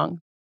long.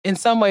 In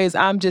some ways,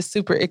 I'm just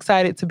super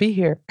excited to be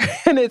here.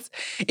 And it's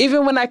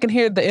even when I can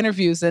hear the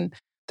interviews and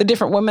the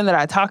different women that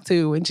I talk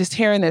to and just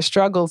hearing their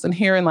struggles and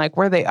hearing like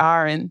where they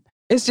are. And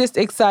it's just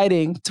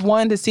exciting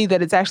to see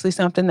that it's actually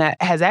something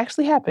that has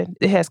actually happened.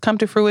 It has come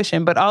to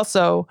fruition. But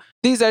also,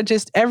 these are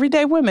just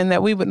everyday women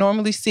that we would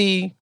normally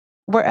see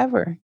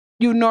wherever.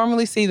 You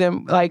normally see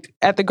them like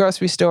at the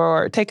grocery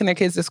store or taking their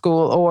kids to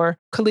school or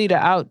Khalida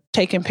out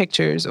taking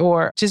pictures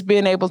or just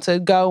being able to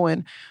go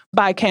and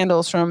buy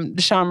candles from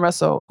Deshaun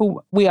Russell,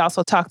 who we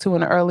also talked to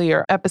in an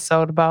earlier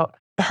episode about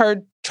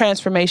her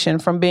transformation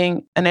from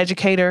being an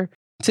educator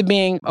to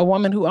being a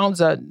woman who owns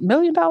 $1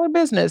 million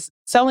business,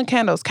 selling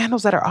candles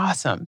that are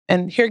awesome.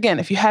 And here again,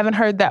 if you haven't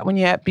heard that one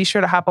yet, be sure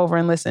to hop over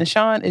and listen.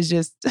 Sean is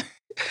just,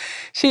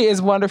 she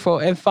is wonderful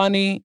and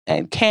funny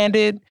and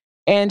candid.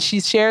 And she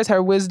shares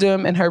her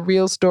wisdom and her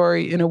real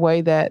story in a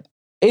way that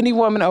any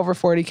woman over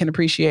 40 can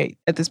appreciate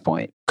at this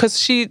point. Because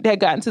she had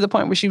gotten to the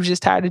point where she was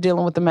just tired of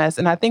dealing with the mess.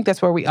 And I think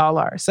that's where we all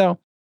are. So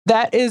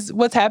that is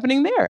what's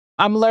happening there.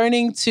 I'm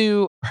learning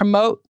to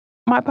promote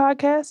my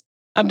podcast.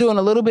 I'm doing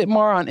a little bit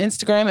more on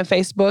Instagram and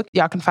Facebook.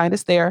 Y'all can find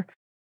us there.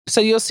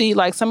 So you'll see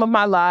like some of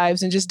my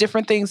lives and just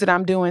different things that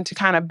I'm doing to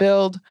kind of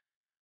build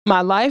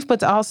my life,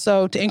 but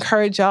also to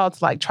encourage y'all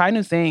to like try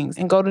new things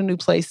and go to new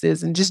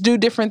places and just do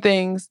different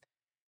things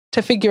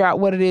to figure out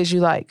what it is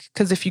you like.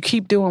 Because if you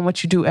keep doing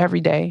what you do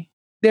every day,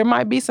 there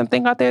might be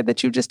something out there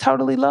that you just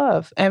totally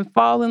love and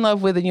fall in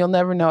love with, and you'll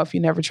never know if you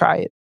never try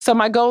it. So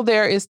my goal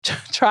there is to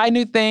try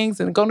new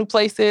things and go new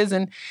places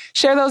and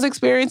share those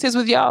experiences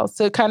with y'all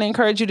to kind of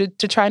encourage you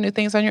to try new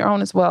things on your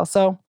own as well.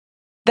 So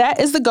that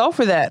is the goal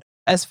for that.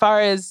 As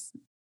far as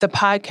the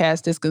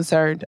podcast is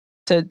concerned,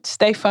 to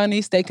stay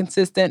funny, stay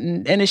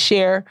consistent, and to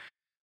share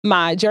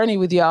my journey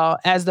with y'all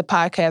as the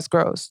podcast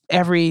grows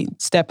every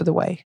step of the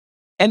way.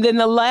 And then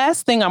the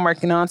last thing I'm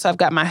working on, so I've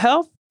got my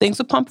health, Things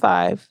with Pump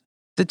 5,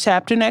 the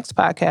Chapter Next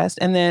podcast,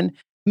 and then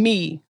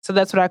me. So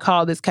that's what I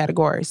call this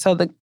category. So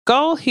the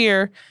goal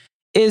here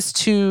is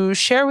to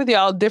share with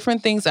y'all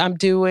different things I'm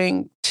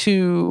doing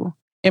to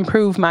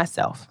improve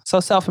myself. So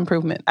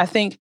self-improvement. I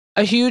think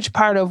a huge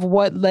part of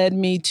what led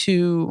me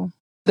to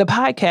the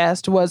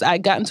podcast was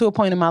I'd gotten to a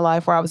point in my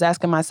life where I was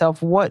asking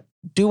myself, what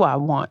do I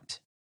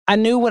want? I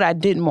knew what I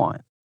didn't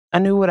want. I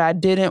knew what I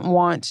didn't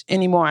want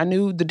anymore. I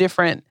knew the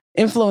different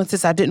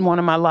influences I didn't want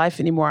in my life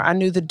anymore. I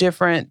knew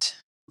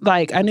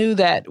I knew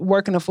that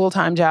working a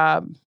full-time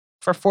job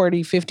for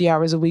 40, 50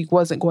 hours a week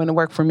wasn't going to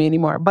work for me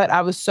anymore. But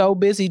I was so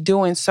busy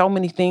doing so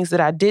many things that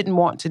I didn't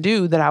want to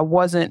do that I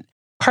wasn't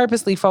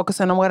purposely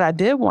focusing on what I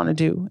did want to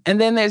do. And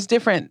then there's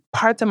different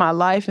parts of my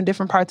life and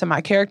different parts of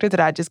my character that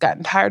I just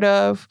gotten tired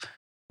of,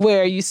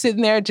 where you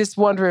sitting there just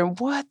wondering,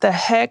 what the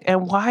heck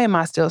and why am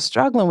I still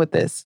struggling with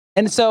this?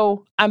 And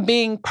so I'm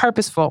being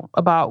purposeful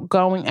about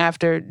going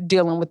after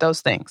dealing with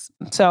those things.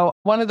 So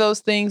one of those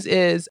things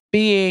is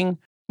being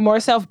more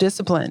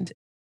self-disciplined.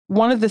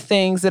 One of the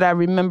things that I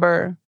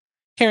remember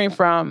hearing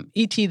from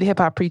E.T. the hip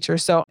hop preacher,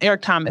 so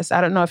Eric Thomas, I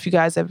don't know if you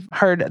guys have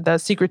heard the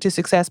Secret to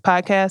Success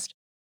podcast.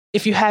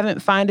 If you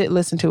haven't, find it,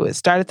 listen to it.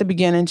 Start at the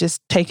beginning, just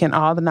take in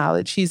all the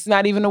knowledge. He's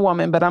not even a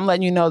woman, but I'm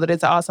letting you know that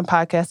it's an awesome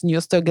podcast and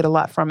you'll still get a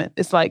lot from it.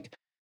 It's like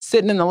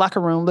sitting in the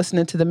locker room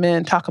listening to the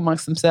men talk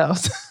amongst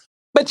themselves.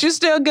 But you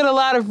still get a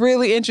lot of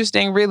really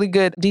interesting, really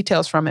good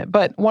details from it.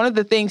 But one of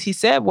the things he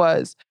said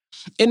was,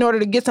 in order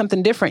to get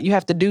something different, you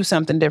have to do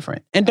something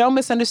different. And don't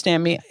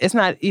misunderstand me. It's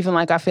not even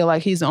like I feel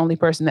like he's the only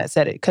person that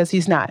said it, because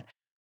he's not.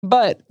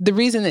 But the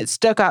reason it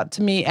stuck out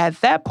to me at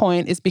that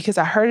point is because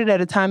I heard it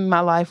at a time in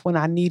my life when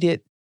I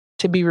needed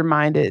to be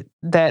reminded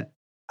that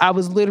I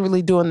was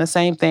literally doing the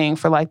same thing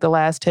for like the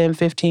last 10,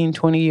 15,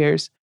 20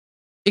 years,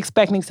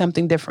 expecting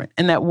something different.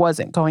 And that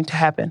wasn't going to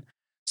happen.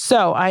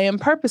 So I am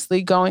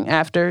purposely going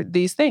after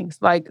these things,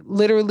 like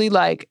literally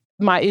like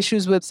my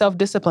issues with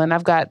self-discipline.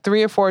 I've got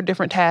 3 or 4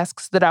 different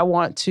tasks that I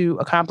want to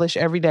accomplish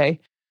every day.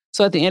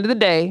 So at the end of the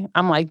day,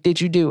 I'm like, did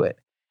you do it?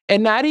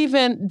 And not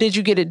even did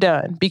you get it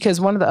done?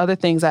 Because one of the other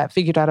things I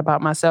figured out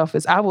about myself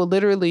is I will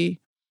literally,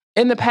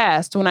 in the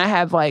past, when I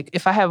have like,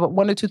 if I have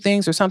 1 or 2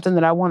 things or something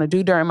that I want to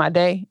do during my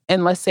day,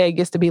 and let's say it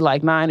gets to be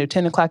like 9 or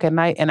 10 o'clock at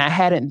night and I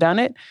hadn't done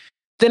it,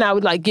 then I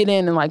would like get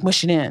in and like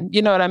mush it in.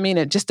 You know what I mean?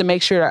 And just to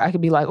make sure I could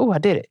be like, oh, I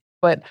did it.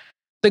 But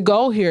the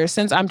goal here,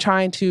 since I'm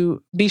trying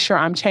to be sure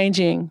I'm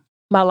changing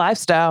my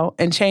lifestyle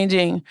and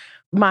changing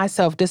my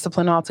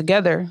self-discipline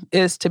altogether,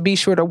 is to be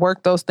sure to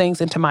work those things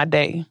into my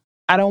day.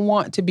 I don't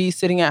want to be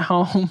sitting at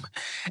home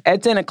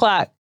at 10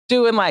 o'clock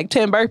doing like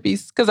 10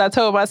 burpees because I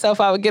told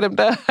myself I would get them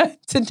done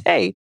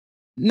today.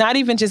 Not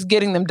even just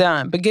getting them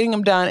done, but getting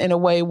them done in a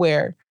way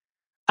where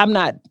I'm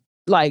not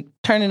like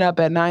turning up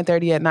at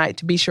 9:30 at night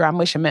to be sure I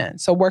mush them in.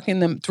 So working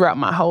them throughout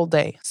my whole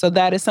day. So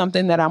that is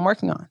something that I'm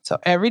working on. So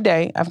every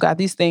day I've got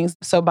these things.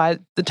 So by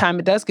the time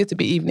it does get to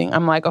be evening,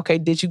 I'm like, okay,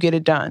 did you get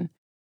it done?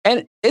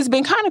 And it's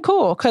been kind of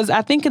cool because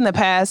I think in the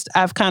past,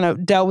 I've kind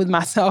of dealt with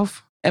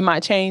myself and my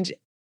change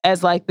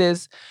as like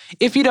this.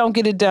 If you don't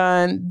get it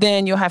done,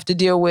 then you'll have to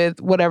deal with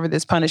whatever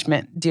this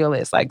punishment deal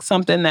is. Like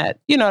something that,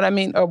 you know what I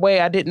mean? Or a way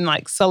I didn't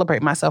like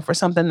celebrate myself or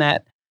something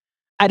that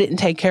I didn't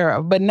take care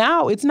of. But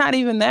now it's not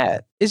even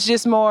that. It's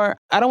just more,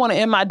 I don't want to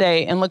end my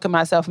day and look at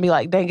myself and be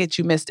like, dang it,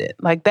 you missed it.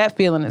 Like that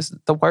feeling is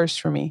the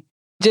worst for me.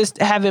 Just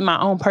having my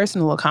own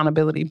personal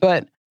accountability.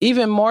 But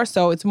even more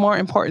so, it's more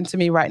important to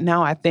me right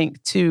now, I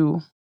think,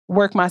 to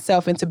work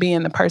myself into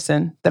being the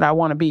person that I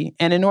want to be.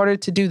 And in order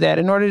to do that,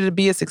 in order to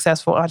be a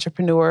successful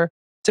entrepreneur,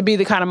 to be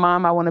the kind of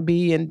mom I want to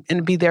be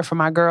and be there for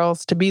my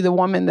girls, to be the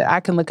woman that I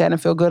can look at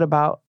and feel good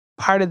about,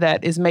 part of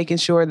that is making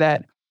sure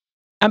that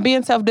I'm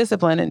being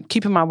self-disciplined and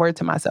keeping my word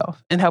to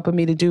myself and helping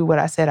me to do what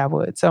I said I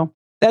would. So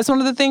that's one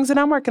of the things that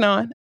I'm working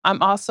on.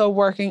 I'm also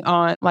working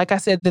on, like I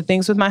said, the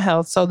things with my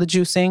health. So the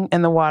juicing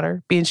and the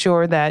water, being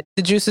sure that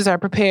the juices are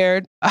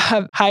prepared.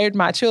 I've hired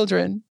my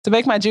children to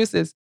make my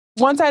juices.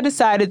 Once I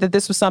decided that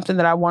this was something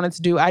that I wanted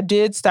to do, I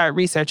did start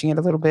researching it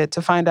a little bit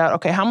to find out,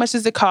 okay, how much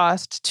does it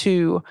cost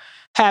to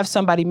have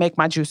somebody make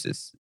my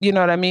juices? You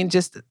know what I mean?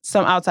 Just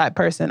some outside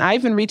person. I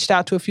even reached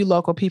out to a few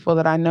local people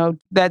that I know.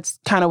 That's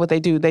kind of what they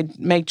do. They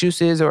make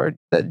juices or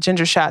the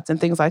ginger shots and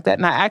things like that.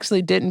 And I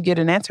actually didn't get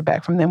an answer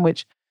back from them,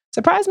 which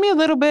surprised me a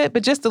little bit,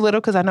 but just a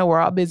little because I know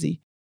we're all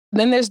busy.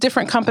 Then there's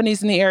different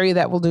companies in the area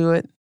that will do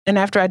it. And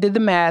after I did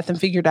the math and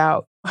figured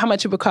out how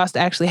much it would cost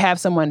to actually have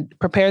someone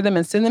prepare them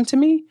and send them to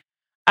me,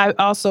 I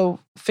also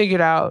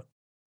figured out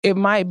it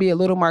might be a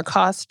little more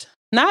cost,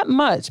 not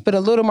much, but a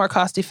little more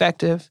cost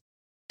effective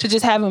to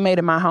just have them made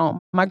in my home.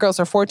 My girls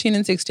are 14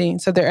 and 16,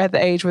 so they're at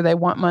the age where they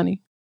want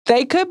money.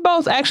 They could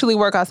both actually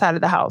work outside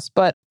of the house,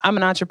 but I'm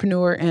an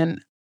entrepreneur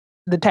and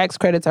the tax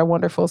credits are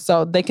wonderful,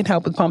 so they can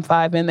help with Pump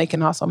 5 and they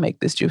can also make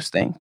this juice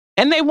thing.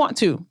 And they want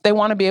to. They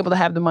want to be able to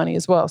have the money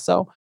as well.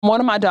 So one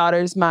of my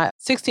daughters, my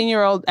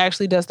 16-year-old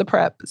actually does the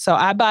prep. So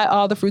I buy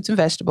all the fruits and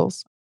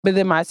vegetables, but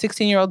then my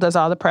 16-year-old does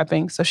all the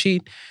prepping. So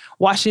she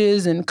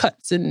washes and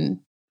cuts and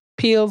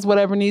peels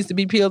whatever needs to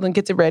be peeled and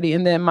gets it ready.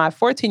 And then my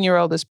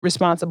 14-year-old is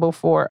responsible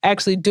for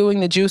actually doing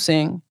the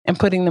juicing and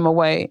putting them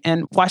away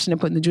and washing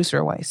and putting the juicer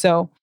away.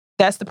 So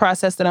that's the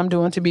process that I'm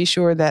doing to be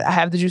sure that I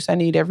have the juice I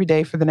need every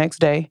day for the next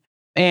day.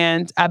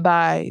 And I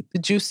buy the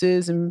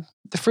juices and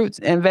the fruits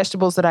and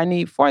vegetables that I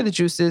need for the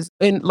juices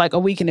in like a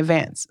week in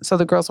advance. So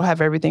the girls will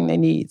have everything they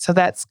need. So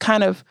that's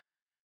kind of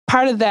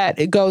part of that.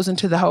 It goes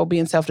into the whole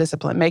being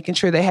self-disciplined, making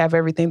sure they have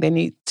everything they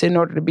need in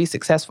order to be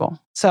successful.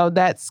 So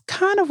that's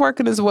kind of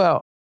working as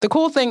well. The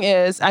cool thing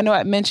is, I know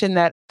I mentioned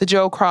that the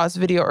Joe Cross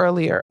video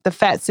earlier, the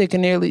Fat, Sick,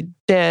 and Nearly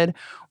Dead,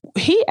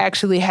 he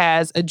actually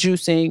has a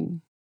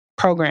juicing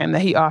program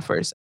that he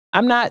offers.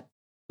 I'm not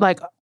like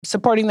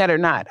supporting that or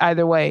not,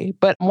 either way.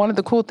 But one of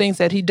the cool things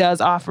that he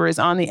does offer is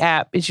on the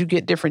app is you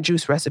get different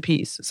juice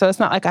recipes. So it's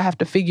not like I have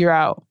to figure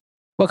out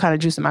what kind of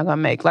juice am I going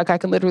to make. Like I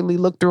can literally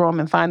look through them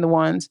and find the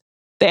ones.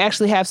 They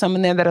actually have some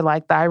in there that are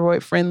like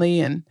thyroid friendly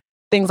and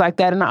things like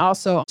that. And I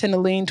also tend to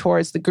lean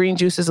towards the green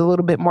juices a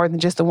little bit more than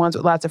just the ones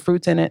with lots of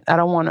fruits in it. I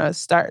don't want to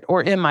start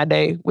or end my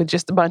day with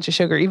just a bunch of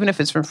sugar, even if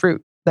it's from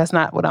fruit. That's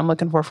not what I'm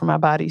looking for my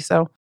body.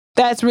 So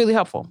that's really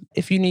helpful.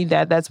 If you need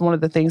that, that's one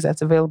of the things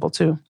that's available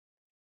too.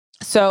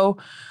 So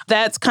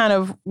that's kind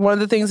of one of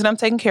the things that I'm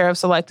taking care of.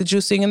 So like the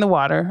juicing in the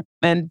water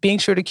and being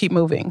sure to keep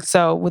moving.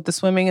 So with the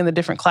swimming and the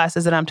different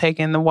classes that I'm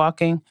taking, the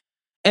walking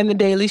and the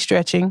daily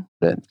stretching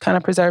that kind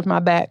of preserve my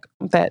back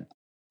that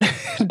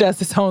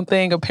does its own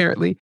thing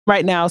apparently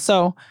right now.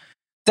 So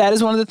that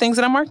is one of the things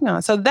that I'm working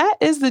on. So that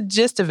is the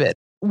gist of it.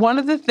 One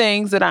of the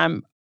things that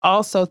I'm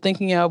also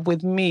thinking of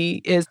with me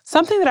is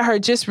something that I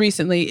heard just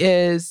recently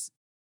is,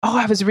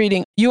 I was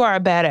reading You Are a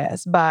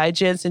Badass by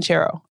Jen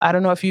Sincero. I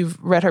don't know if you've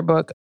read her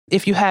book.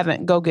 If you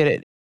haven't, go get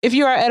it. If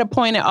you are at a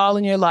point at all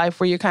in your life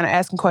where you're kind of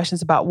asking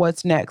questions about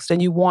what's next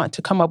and you want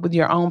to come up with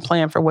your own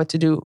plan for what to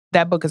do,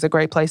 that book is a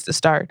great place to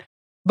start.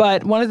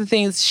 But one of the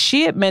things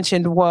she had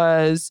mentioned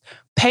was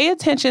pay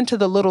attention to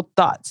the little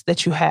thoughts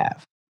that you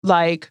have.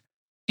 Like,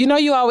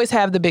 you always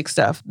have the big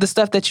stuff, the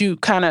stuff that you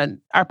kind of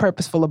are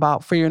purposeful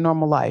about for your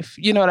normal life.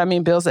 You know what I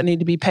mean? Bills that need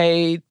to be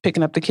paid,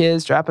 picking up the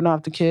kids, dropping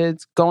off the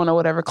kids, going to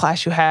whatever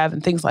class you have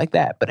and things like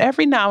that. But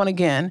every now and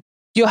again,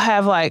 you'll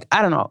have like,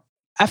 I don't know,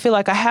 I feel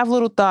like I have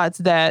little thoughts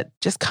that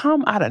just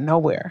come out of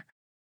nowhere.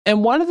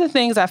 And one of the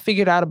things I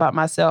figured out about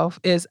myself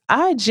is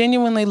I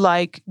genuinely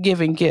like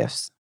giving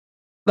gifts,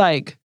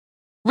 like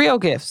real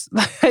gifts.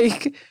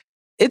 Like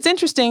it's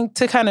interesting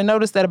to kind of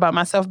notice that about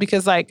myself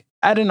because like,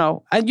 I don't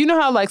know. You know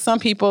how like some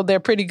people, they're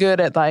pretty good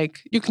at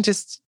like, you can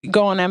just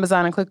go on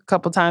Amazon and click a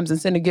couple times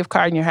and send a gift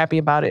card and you're happy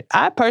about it.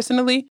 I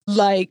personally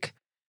like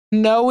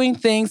knowing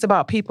things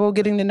about people,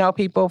 getting to know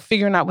people,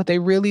 figuring out what they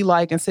really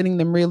like and sending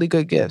them really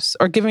good gifts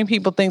or giving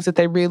people things that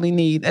they really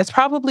need. That's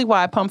probably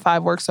why Pump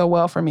 5 works so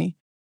well for me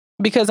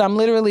because I'm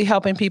literally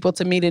helping people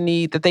to meet a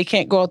need that they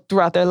can't go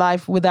throughout their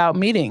life without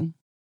meeting.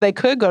 They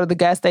could go to the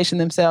gas station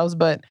themselves,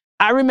 but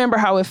I remember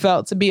how it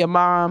felt to be a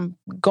mom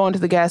going to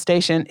the gas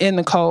station in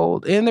the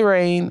cold, in the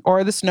rain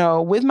or the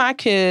snow with my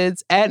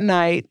kids at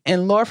night.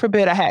 And Lord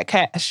forbid I had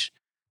cash.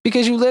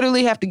 Because you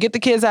literally have to get the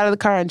kids out of the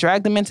car and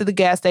drag them into the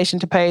gas station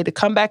to pay, to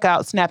come back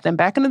out, snap them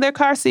back into their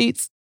car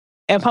seats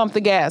and pump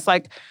the gas.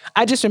 Like,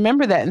 I just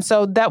remember that. And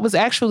so that was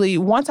actually,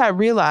 once I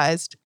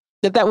realized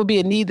that that would be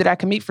a need that I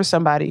could meet for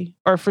somebody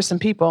or for some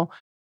people,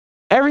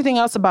 everything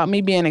else about me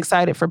being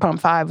excited for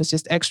Pump 5 was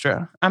just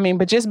extra. I mean,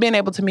 but just being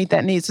able to meet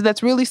that need. So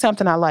that's really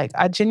something I like.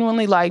 I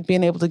genuinely like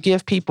being able to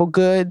give people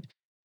good,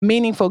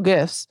 meaningful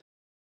gifts.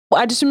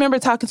 Well, I just remember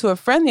talking to a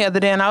friend the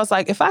other day and I was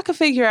like, if I could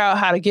figure out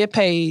how to get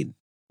paid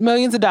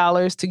millions of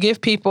dollars to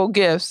give people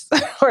gifts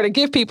or to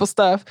give people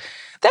stuff,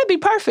 that'd be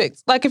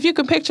perfect. Like if you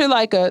could picture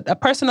like a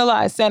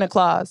personalized Santa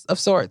Claus of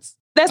sorts,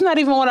 that's not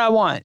even what I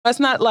want. It's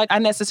not like I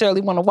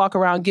necessarily want to walk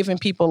around giving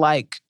people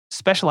like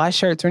specialized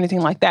shirts or anything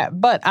like that,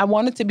 but I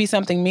want it to be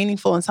something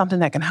meaningful and something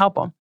that can help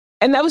them.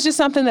 And that was just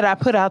something that I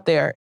put out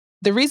there.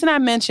 The reason I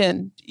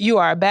mentioned You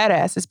Are a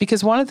Badass is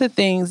because one of the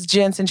things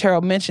Jen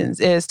Sincero mentions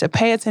is to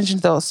pay attention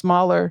to those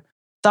smaller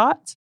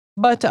thoughts,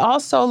 but to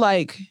also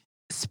like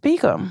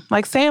speak them,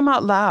 like say them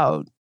out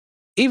loud.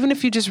 Even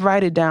if you just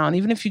write it down,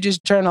 even if you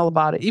just journal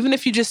about it, even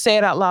if you just say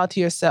it out loud to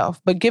yourself,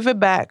 but give it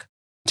back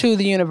to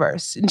the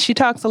universe. And she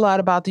talks a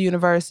lot about the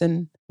universe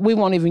and we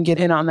won't even get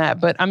in on that.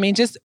 But I mean,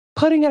 just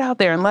putting it out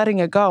there and letting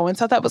it go. And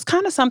so that was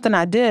kind of something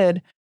I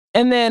did.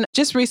 And then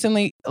just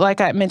recently,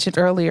 like I mentioned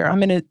earlier,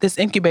 I'm in this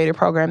incubator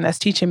program that's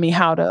teaching me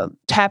how to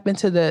tap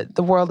into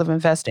the world of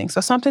investing.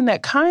 So something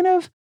that kind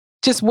of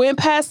just went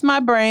past my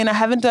brain. I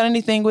haven't done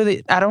anything with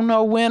it. I don't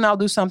know when I'll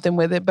do something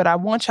with it, but I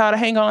want y'all to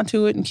hang on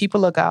to it and keep a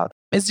lookout.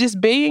 It's just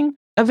being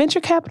a venture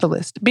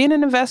capitalist, being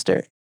an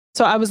investor.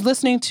 So I was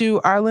listening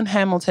to Arlan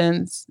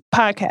Hamilton's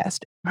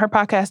podcast. Her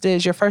podcast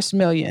is Your First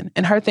Million.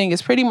 And her thing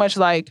is pretty much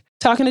like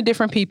talking to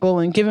different people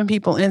and giving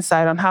people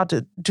insight on how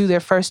to do their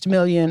first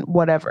million,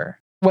 whatever.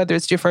 Whether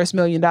it's your first $1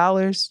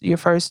 million, your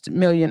first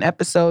million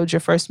episodes, your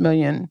first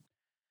million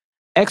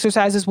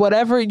exercises,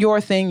 whatever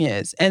your thing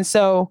is. And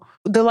so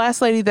the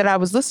last lady that I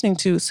was listening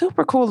to,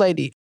 super cool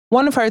lady,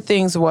 one of her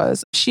things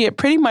was she had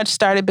pretty much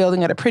started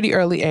building at a pretty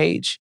early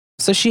age.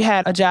 So she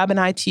had a job in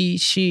IT.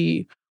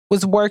 She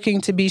was working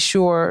to be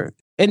sure,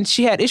 and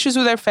she had issues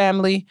with her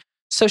family.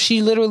 So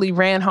she literally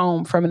ran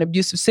home from an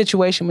abusive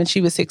situation when she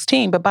was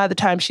 16. But by the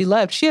time she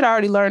left, she had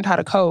already learned how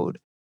to code.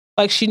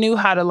 Like she knew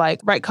how to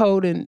like write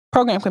code and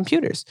program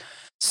computers.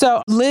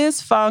 So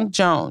Liz Fong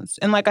Jones,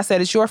 and like I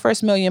said, it's Your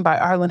First Million by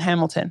Arlan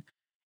Hamilton.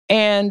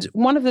 And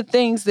one of the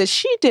things that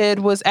she did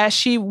was as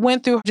she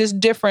went through just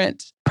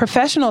different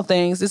professional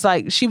things, it's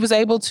like she was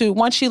able to,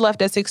 once she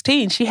left at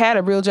 16, she had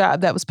a real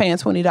job that was paying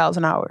 $20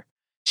 an hour.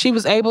 She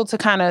was able to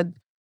kind of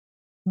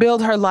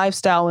build her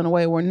lifestyle in a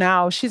way where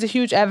now she's a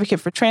huge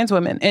advocate for trans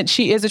women. And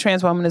she is a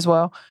trans woman as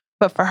well.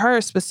 But for her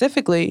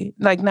specifically,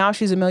 like now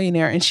she's a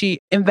millionaire and she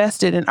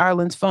invested in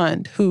Arlen's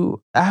fund, who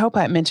I hope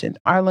I mentioned.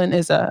 Arlen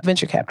is a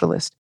venture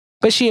capitalist.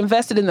 But she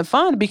invested in the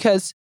fund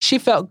because she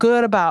felt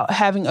good about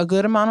having a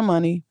good amount of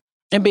money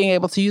and being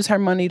able to use her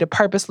money to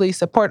purposely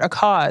support a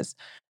cause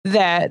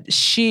that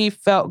she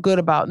felt good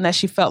about and that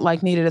she felt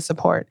like needed a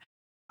support.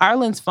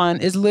 Arlen's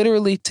fund is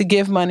literally to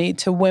give money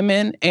to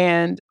women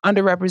and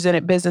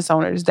underrepresented business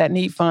owners that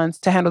need funds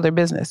to handle their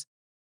business.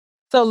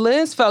 So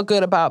Liz felt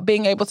good about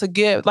being able to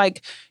give,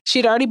 like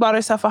she'd already bought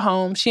herself a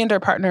home. She and her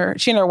partner,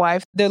 she and her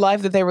wife, their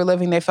life that they were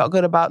living, they felt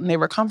good about and they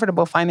were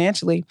comfortable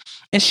financially.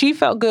 And she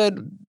felt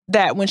good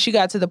that when she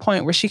got to the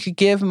point where she could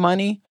give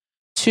money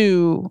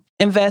to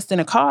invest in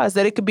a cause,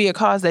 that it could be a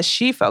cause that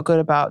she felt good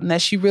about and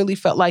that she really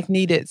felt like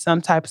needed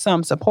some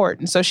support.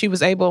 And so she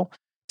was able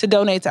to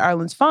donate to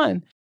Arlen's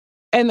fund.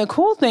 And the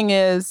cool thing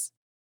is,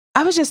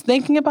 I was just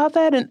thinking about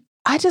that and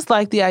I just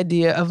like the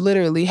idea of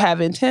literally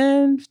having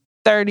 10,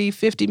 30,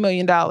 $50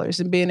 million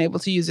and being able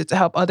to use it to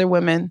help other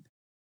women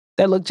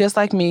that look just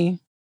like me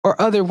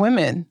or other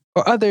women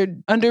or other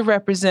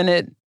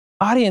underrepresented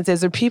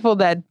audiences or people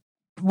that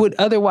would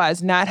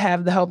otherwise not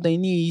have the help they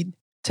need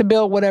to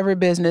build whatever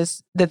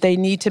business that they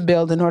need to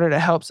build in order to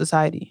help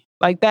society.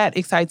 Like that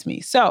excites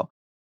me. So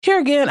here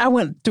again, I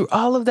went through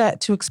all of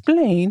that to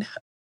explain.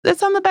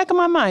 It's on the back of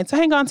my mind. So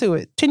hang on to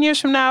it. 10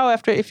 years from now,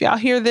 after if y'all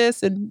hear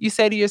this and you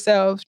say to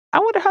yourselves, I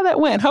wonder how that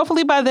went.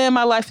 Hopefully by then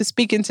my life is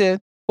speaking to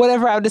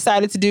whatever I've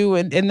decided to do.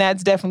 And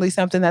that's definitely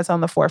something that's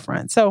on the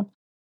forefront. So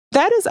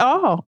that is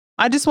all.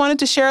 I just wanted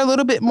to share a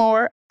little bit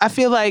more. I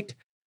feel like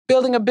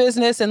building a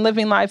business and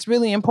living life is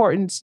really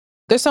important.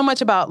 There's so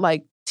much about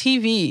like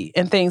TV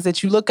and things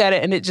that you look at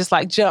it and it just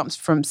like jumps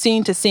from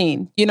scene to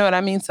scene. You know what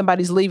I mean?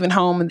 Somebody's leaving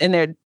home and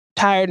they're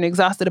tired and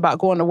exhausted about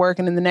going to work.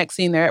 And in the next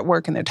scene, they're at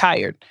work and they're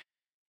tired.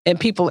 And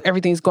people,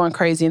 everything's going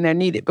crazy and they're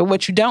needed. But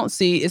what you don't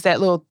see is that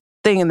little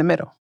thing in the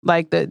middle,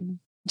 like the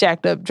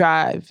jacked up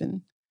drive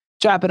and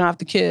dropping off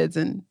the kids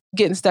and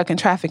getting stuck in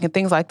traffic and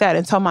things like that.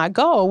 And so my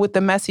goal with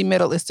the messy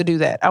middle is to do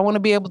that. I want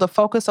to be able to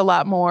focus a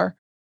lot more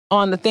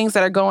on the things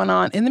that are going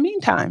on in the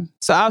meantime.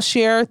 So I'll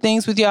share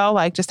things with y'all,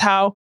 like just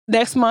how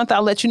next month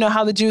I'll let you know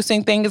how the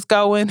juicing thing is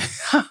going,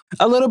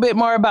 a little bit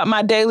more about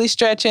my daily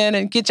stretching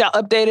and get y'all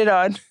updated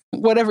on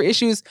whatever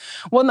issues.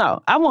 Well,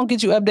 no, I won't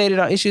get you updated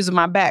on issues in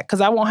my back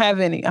because I won't have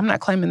any. I'm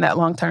not claiming that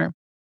long term.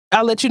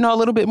 I'll let you know a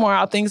little bit more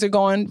how things are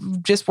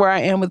going, just where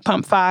I am with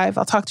Pump 5.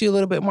 I'll talk to you a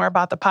little bit more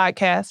about the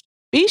podcast.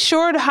 Be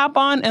sure to hop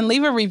on and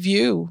leave a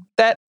review.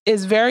 That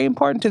is very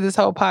important to this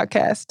whole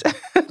podcast.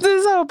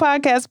 This whole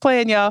podcast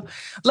plan, y'all.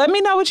 Let me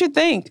know what you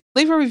think.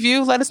 Leave a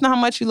review. Let us know how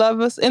much you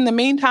love us. In the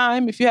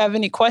meantime, if you have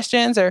any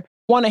questions or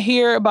want to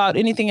hear about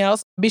anything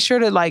else, be sure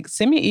to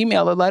send me an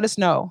email or let us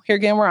know. Here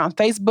again, we're on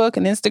Facebook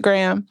and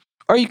Instagram,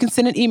 or you can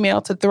send an email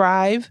to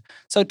Thrive,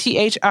 so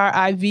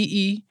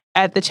THRIVE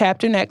at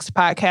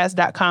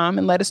thechapternextpodcast.com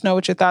and let us know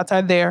what your thoughts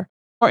are there.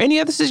 Or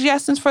any other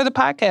suggestions for the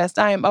podcast.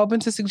 I am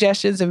open to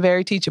suggestions and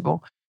very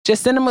teachable.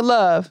 Just send them with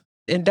love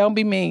and don't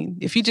be mean.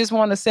 If you just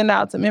want to send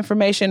out some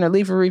information or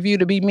leave a review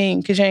to be mean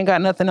because you ain't got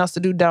nothing else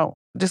to do, don't.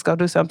 Just go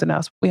do something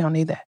else. We don't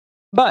need that.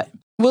 But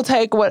we'll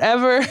take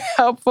whatever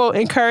helpful,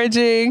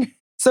 encouraging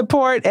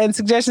support and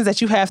suggestions that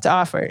you have to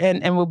offer,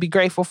 and we'll be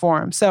grateful for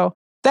them. So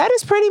that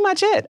is pretty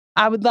much it.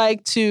 I would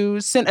like to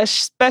send a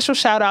special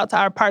shout out to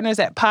our partners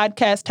at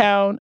Podcast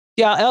Town.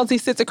 Y'all, LZ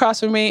sits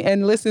across from me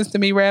and listens to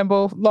me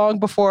ramble long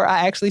before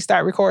I actually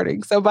start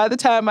recording. So by the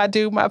time I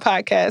do my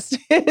podcast,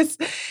 his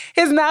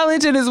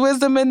knowledge and his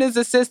wisdom and his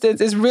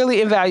assistance is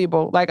really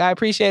invaluable. I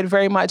appreciate it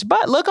very much.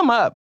 But look him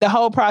up. The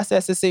whole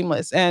process is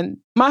seamless. And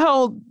my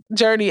whole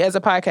journey as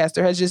a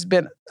podcaster has just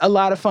been a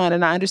lot of fun.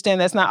 And I understand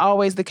that's not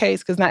always the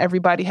case because not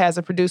everybody has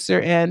a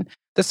producer, and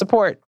the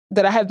support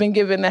that I have been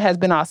given that has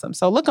been awesome.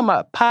 So look them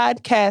up,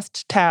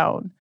 Podcast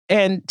Town,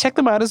 and check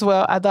them out as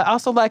well. I'd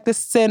also like to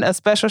send a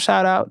special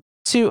shout out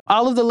to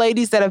all of the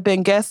ladies that have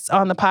been guests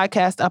on the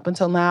podcast up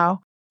until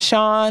now.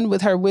 Sean,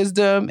 with her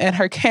wisdom and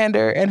her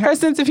candor and her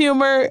sense of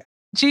humor,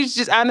 she's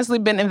just honestly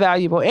been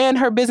invaluable. And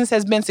her business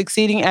has been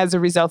succeeding as a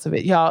result of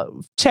it.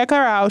 Y'all, check her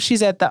out.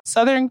 She's at the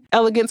Southern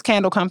Elegance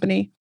Candle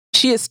Company.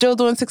 She is still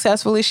doing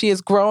successfully. She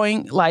is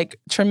growing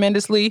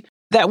tremendously.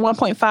 That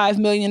 $1.5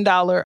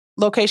 million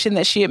location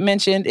that she had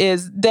mentioned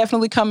is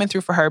definitely coming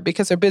through for her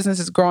because her business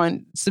is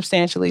growing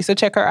substantially. So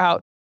check her out.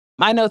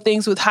 I know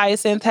things with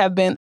Hyacinth have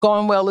been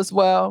going well as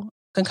well.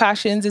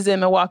 Concoctions is in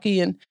Milwaukee,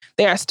 and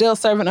they are still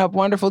serving up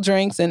wonderful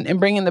drinks and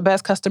bringing the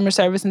best customer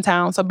service in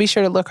town. So be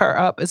sure to look her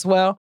up as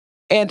well.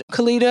 And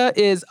Kalita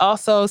is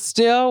also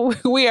still,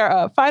 we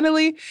are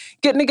finally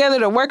getting together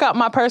to work out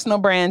my personal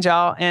brand,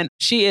 y'all. And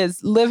she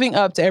is living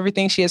up to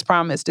everything she has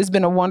promised. It's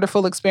been a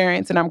wonderful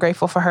experience, and I'm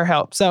grateful for her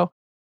help. So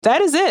that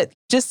is it.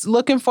 Just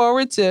looking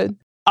forward to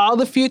all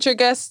the future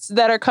guests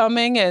that are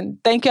coming. And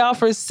thank y'all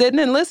for sitting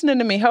and listening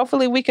to me.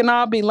 Hopefully we can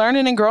all be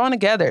learning and growing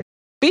together.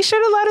 Be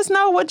sure to let us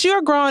know what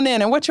you're growing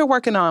in and what you're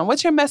working on.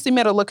 What's your messy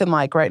middle looking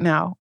like right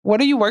now? What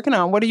are you working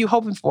on? What are you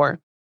hoping for?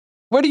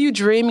 What are you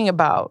dreaming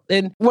about?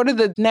 And what are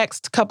the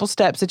next couple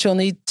steps that you'll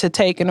need to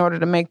take in order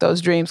to make those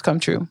dreams come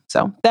true?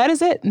 So that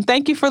is it. And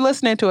thank you for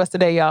listening to us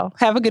today, y'all.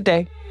 Have a good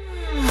day.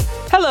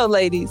 Hello,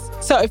 ladies.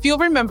 So if you'll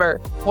remember,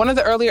 one of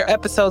the earlier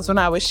episodes when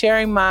I was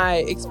sharing my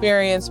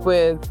experience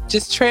with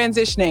just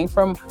transitioning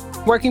from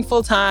working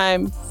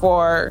full-time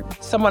for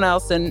someone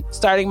else and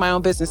starting my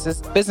own business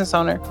as business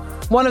owner,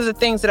 one of the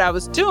things that I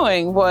was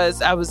doing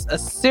was I was a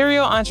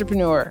serial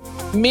entrepreneur,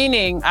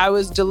 meaning I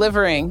was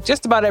delivering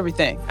just about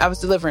everything. I was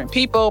delivering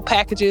people,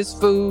 packages,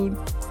 food,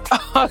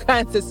 all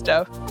kinds of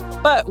stuff.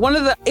 But one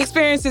of the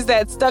experiences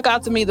that stuck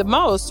out to me the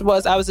most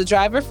was I was a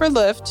driver for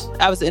Lyft.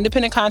 I was an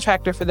independent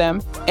contractor for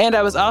them. And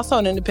I was also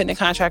an independent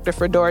contractor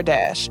for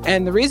DoorDash.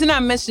 And the reason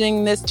I'm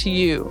mentioning this to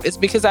you is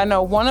because I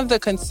know one of the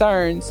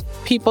concerns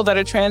people that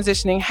are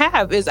transitioning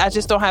have is I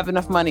just don't have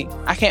enough money.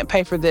 I can't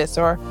pay for this,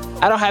 or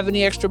I don't have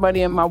any extra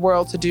money in my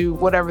world to do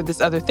whatever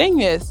this other thing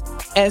is.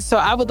 And so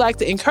I would like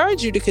to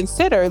encourage you to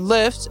consider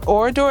Lyft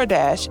or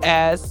DoorDash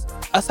as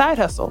a side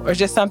hustle or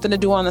just something to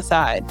do on the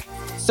side.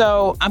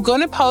 So I'm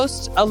going to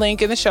post a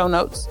link in the show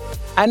notes.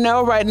 I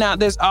know right now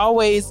there's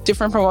always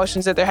different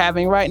promotions that they're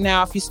having. Right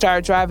now, if you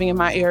start driving in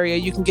my area,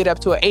 you can get up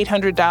to an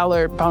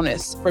 $800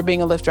 bonus for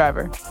being a Lyft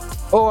driver.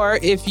 Or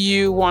if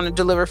you want to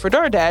deliver for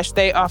DoorDash,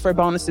 they offer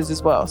bonuses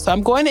as well. So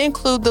I'm going to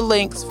include the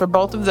links for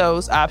both of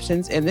those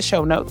options in the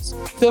show notes.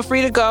 Feel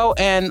free to go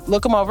and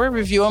look them over,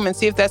 review them, and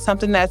see if that's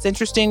something that's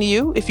interesting to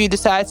you. If you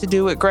decide to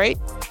do it, great.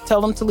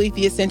 Tell them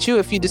Talithia sent you.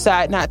 If you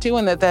decide not to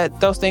and that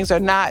those things are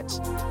not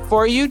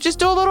for you, just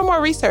do a little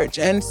more research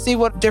and see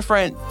what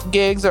different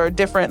gigs or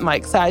different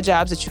side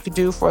jobs that you could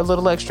do for a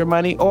little extra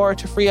money or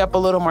to free up a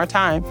little more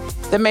time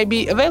that may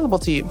be available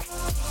to you.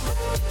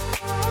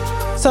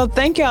 So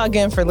thank y'all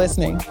again for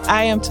listening.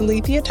 I am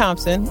Talithia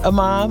Thompson, a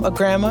mom, a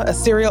grandma, a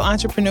serial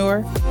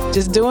entrepreneur,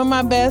 just doing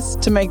my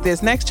best to make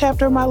this next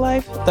chapter of my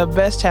life the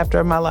best chapter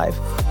of my life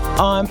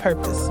on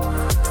purpose.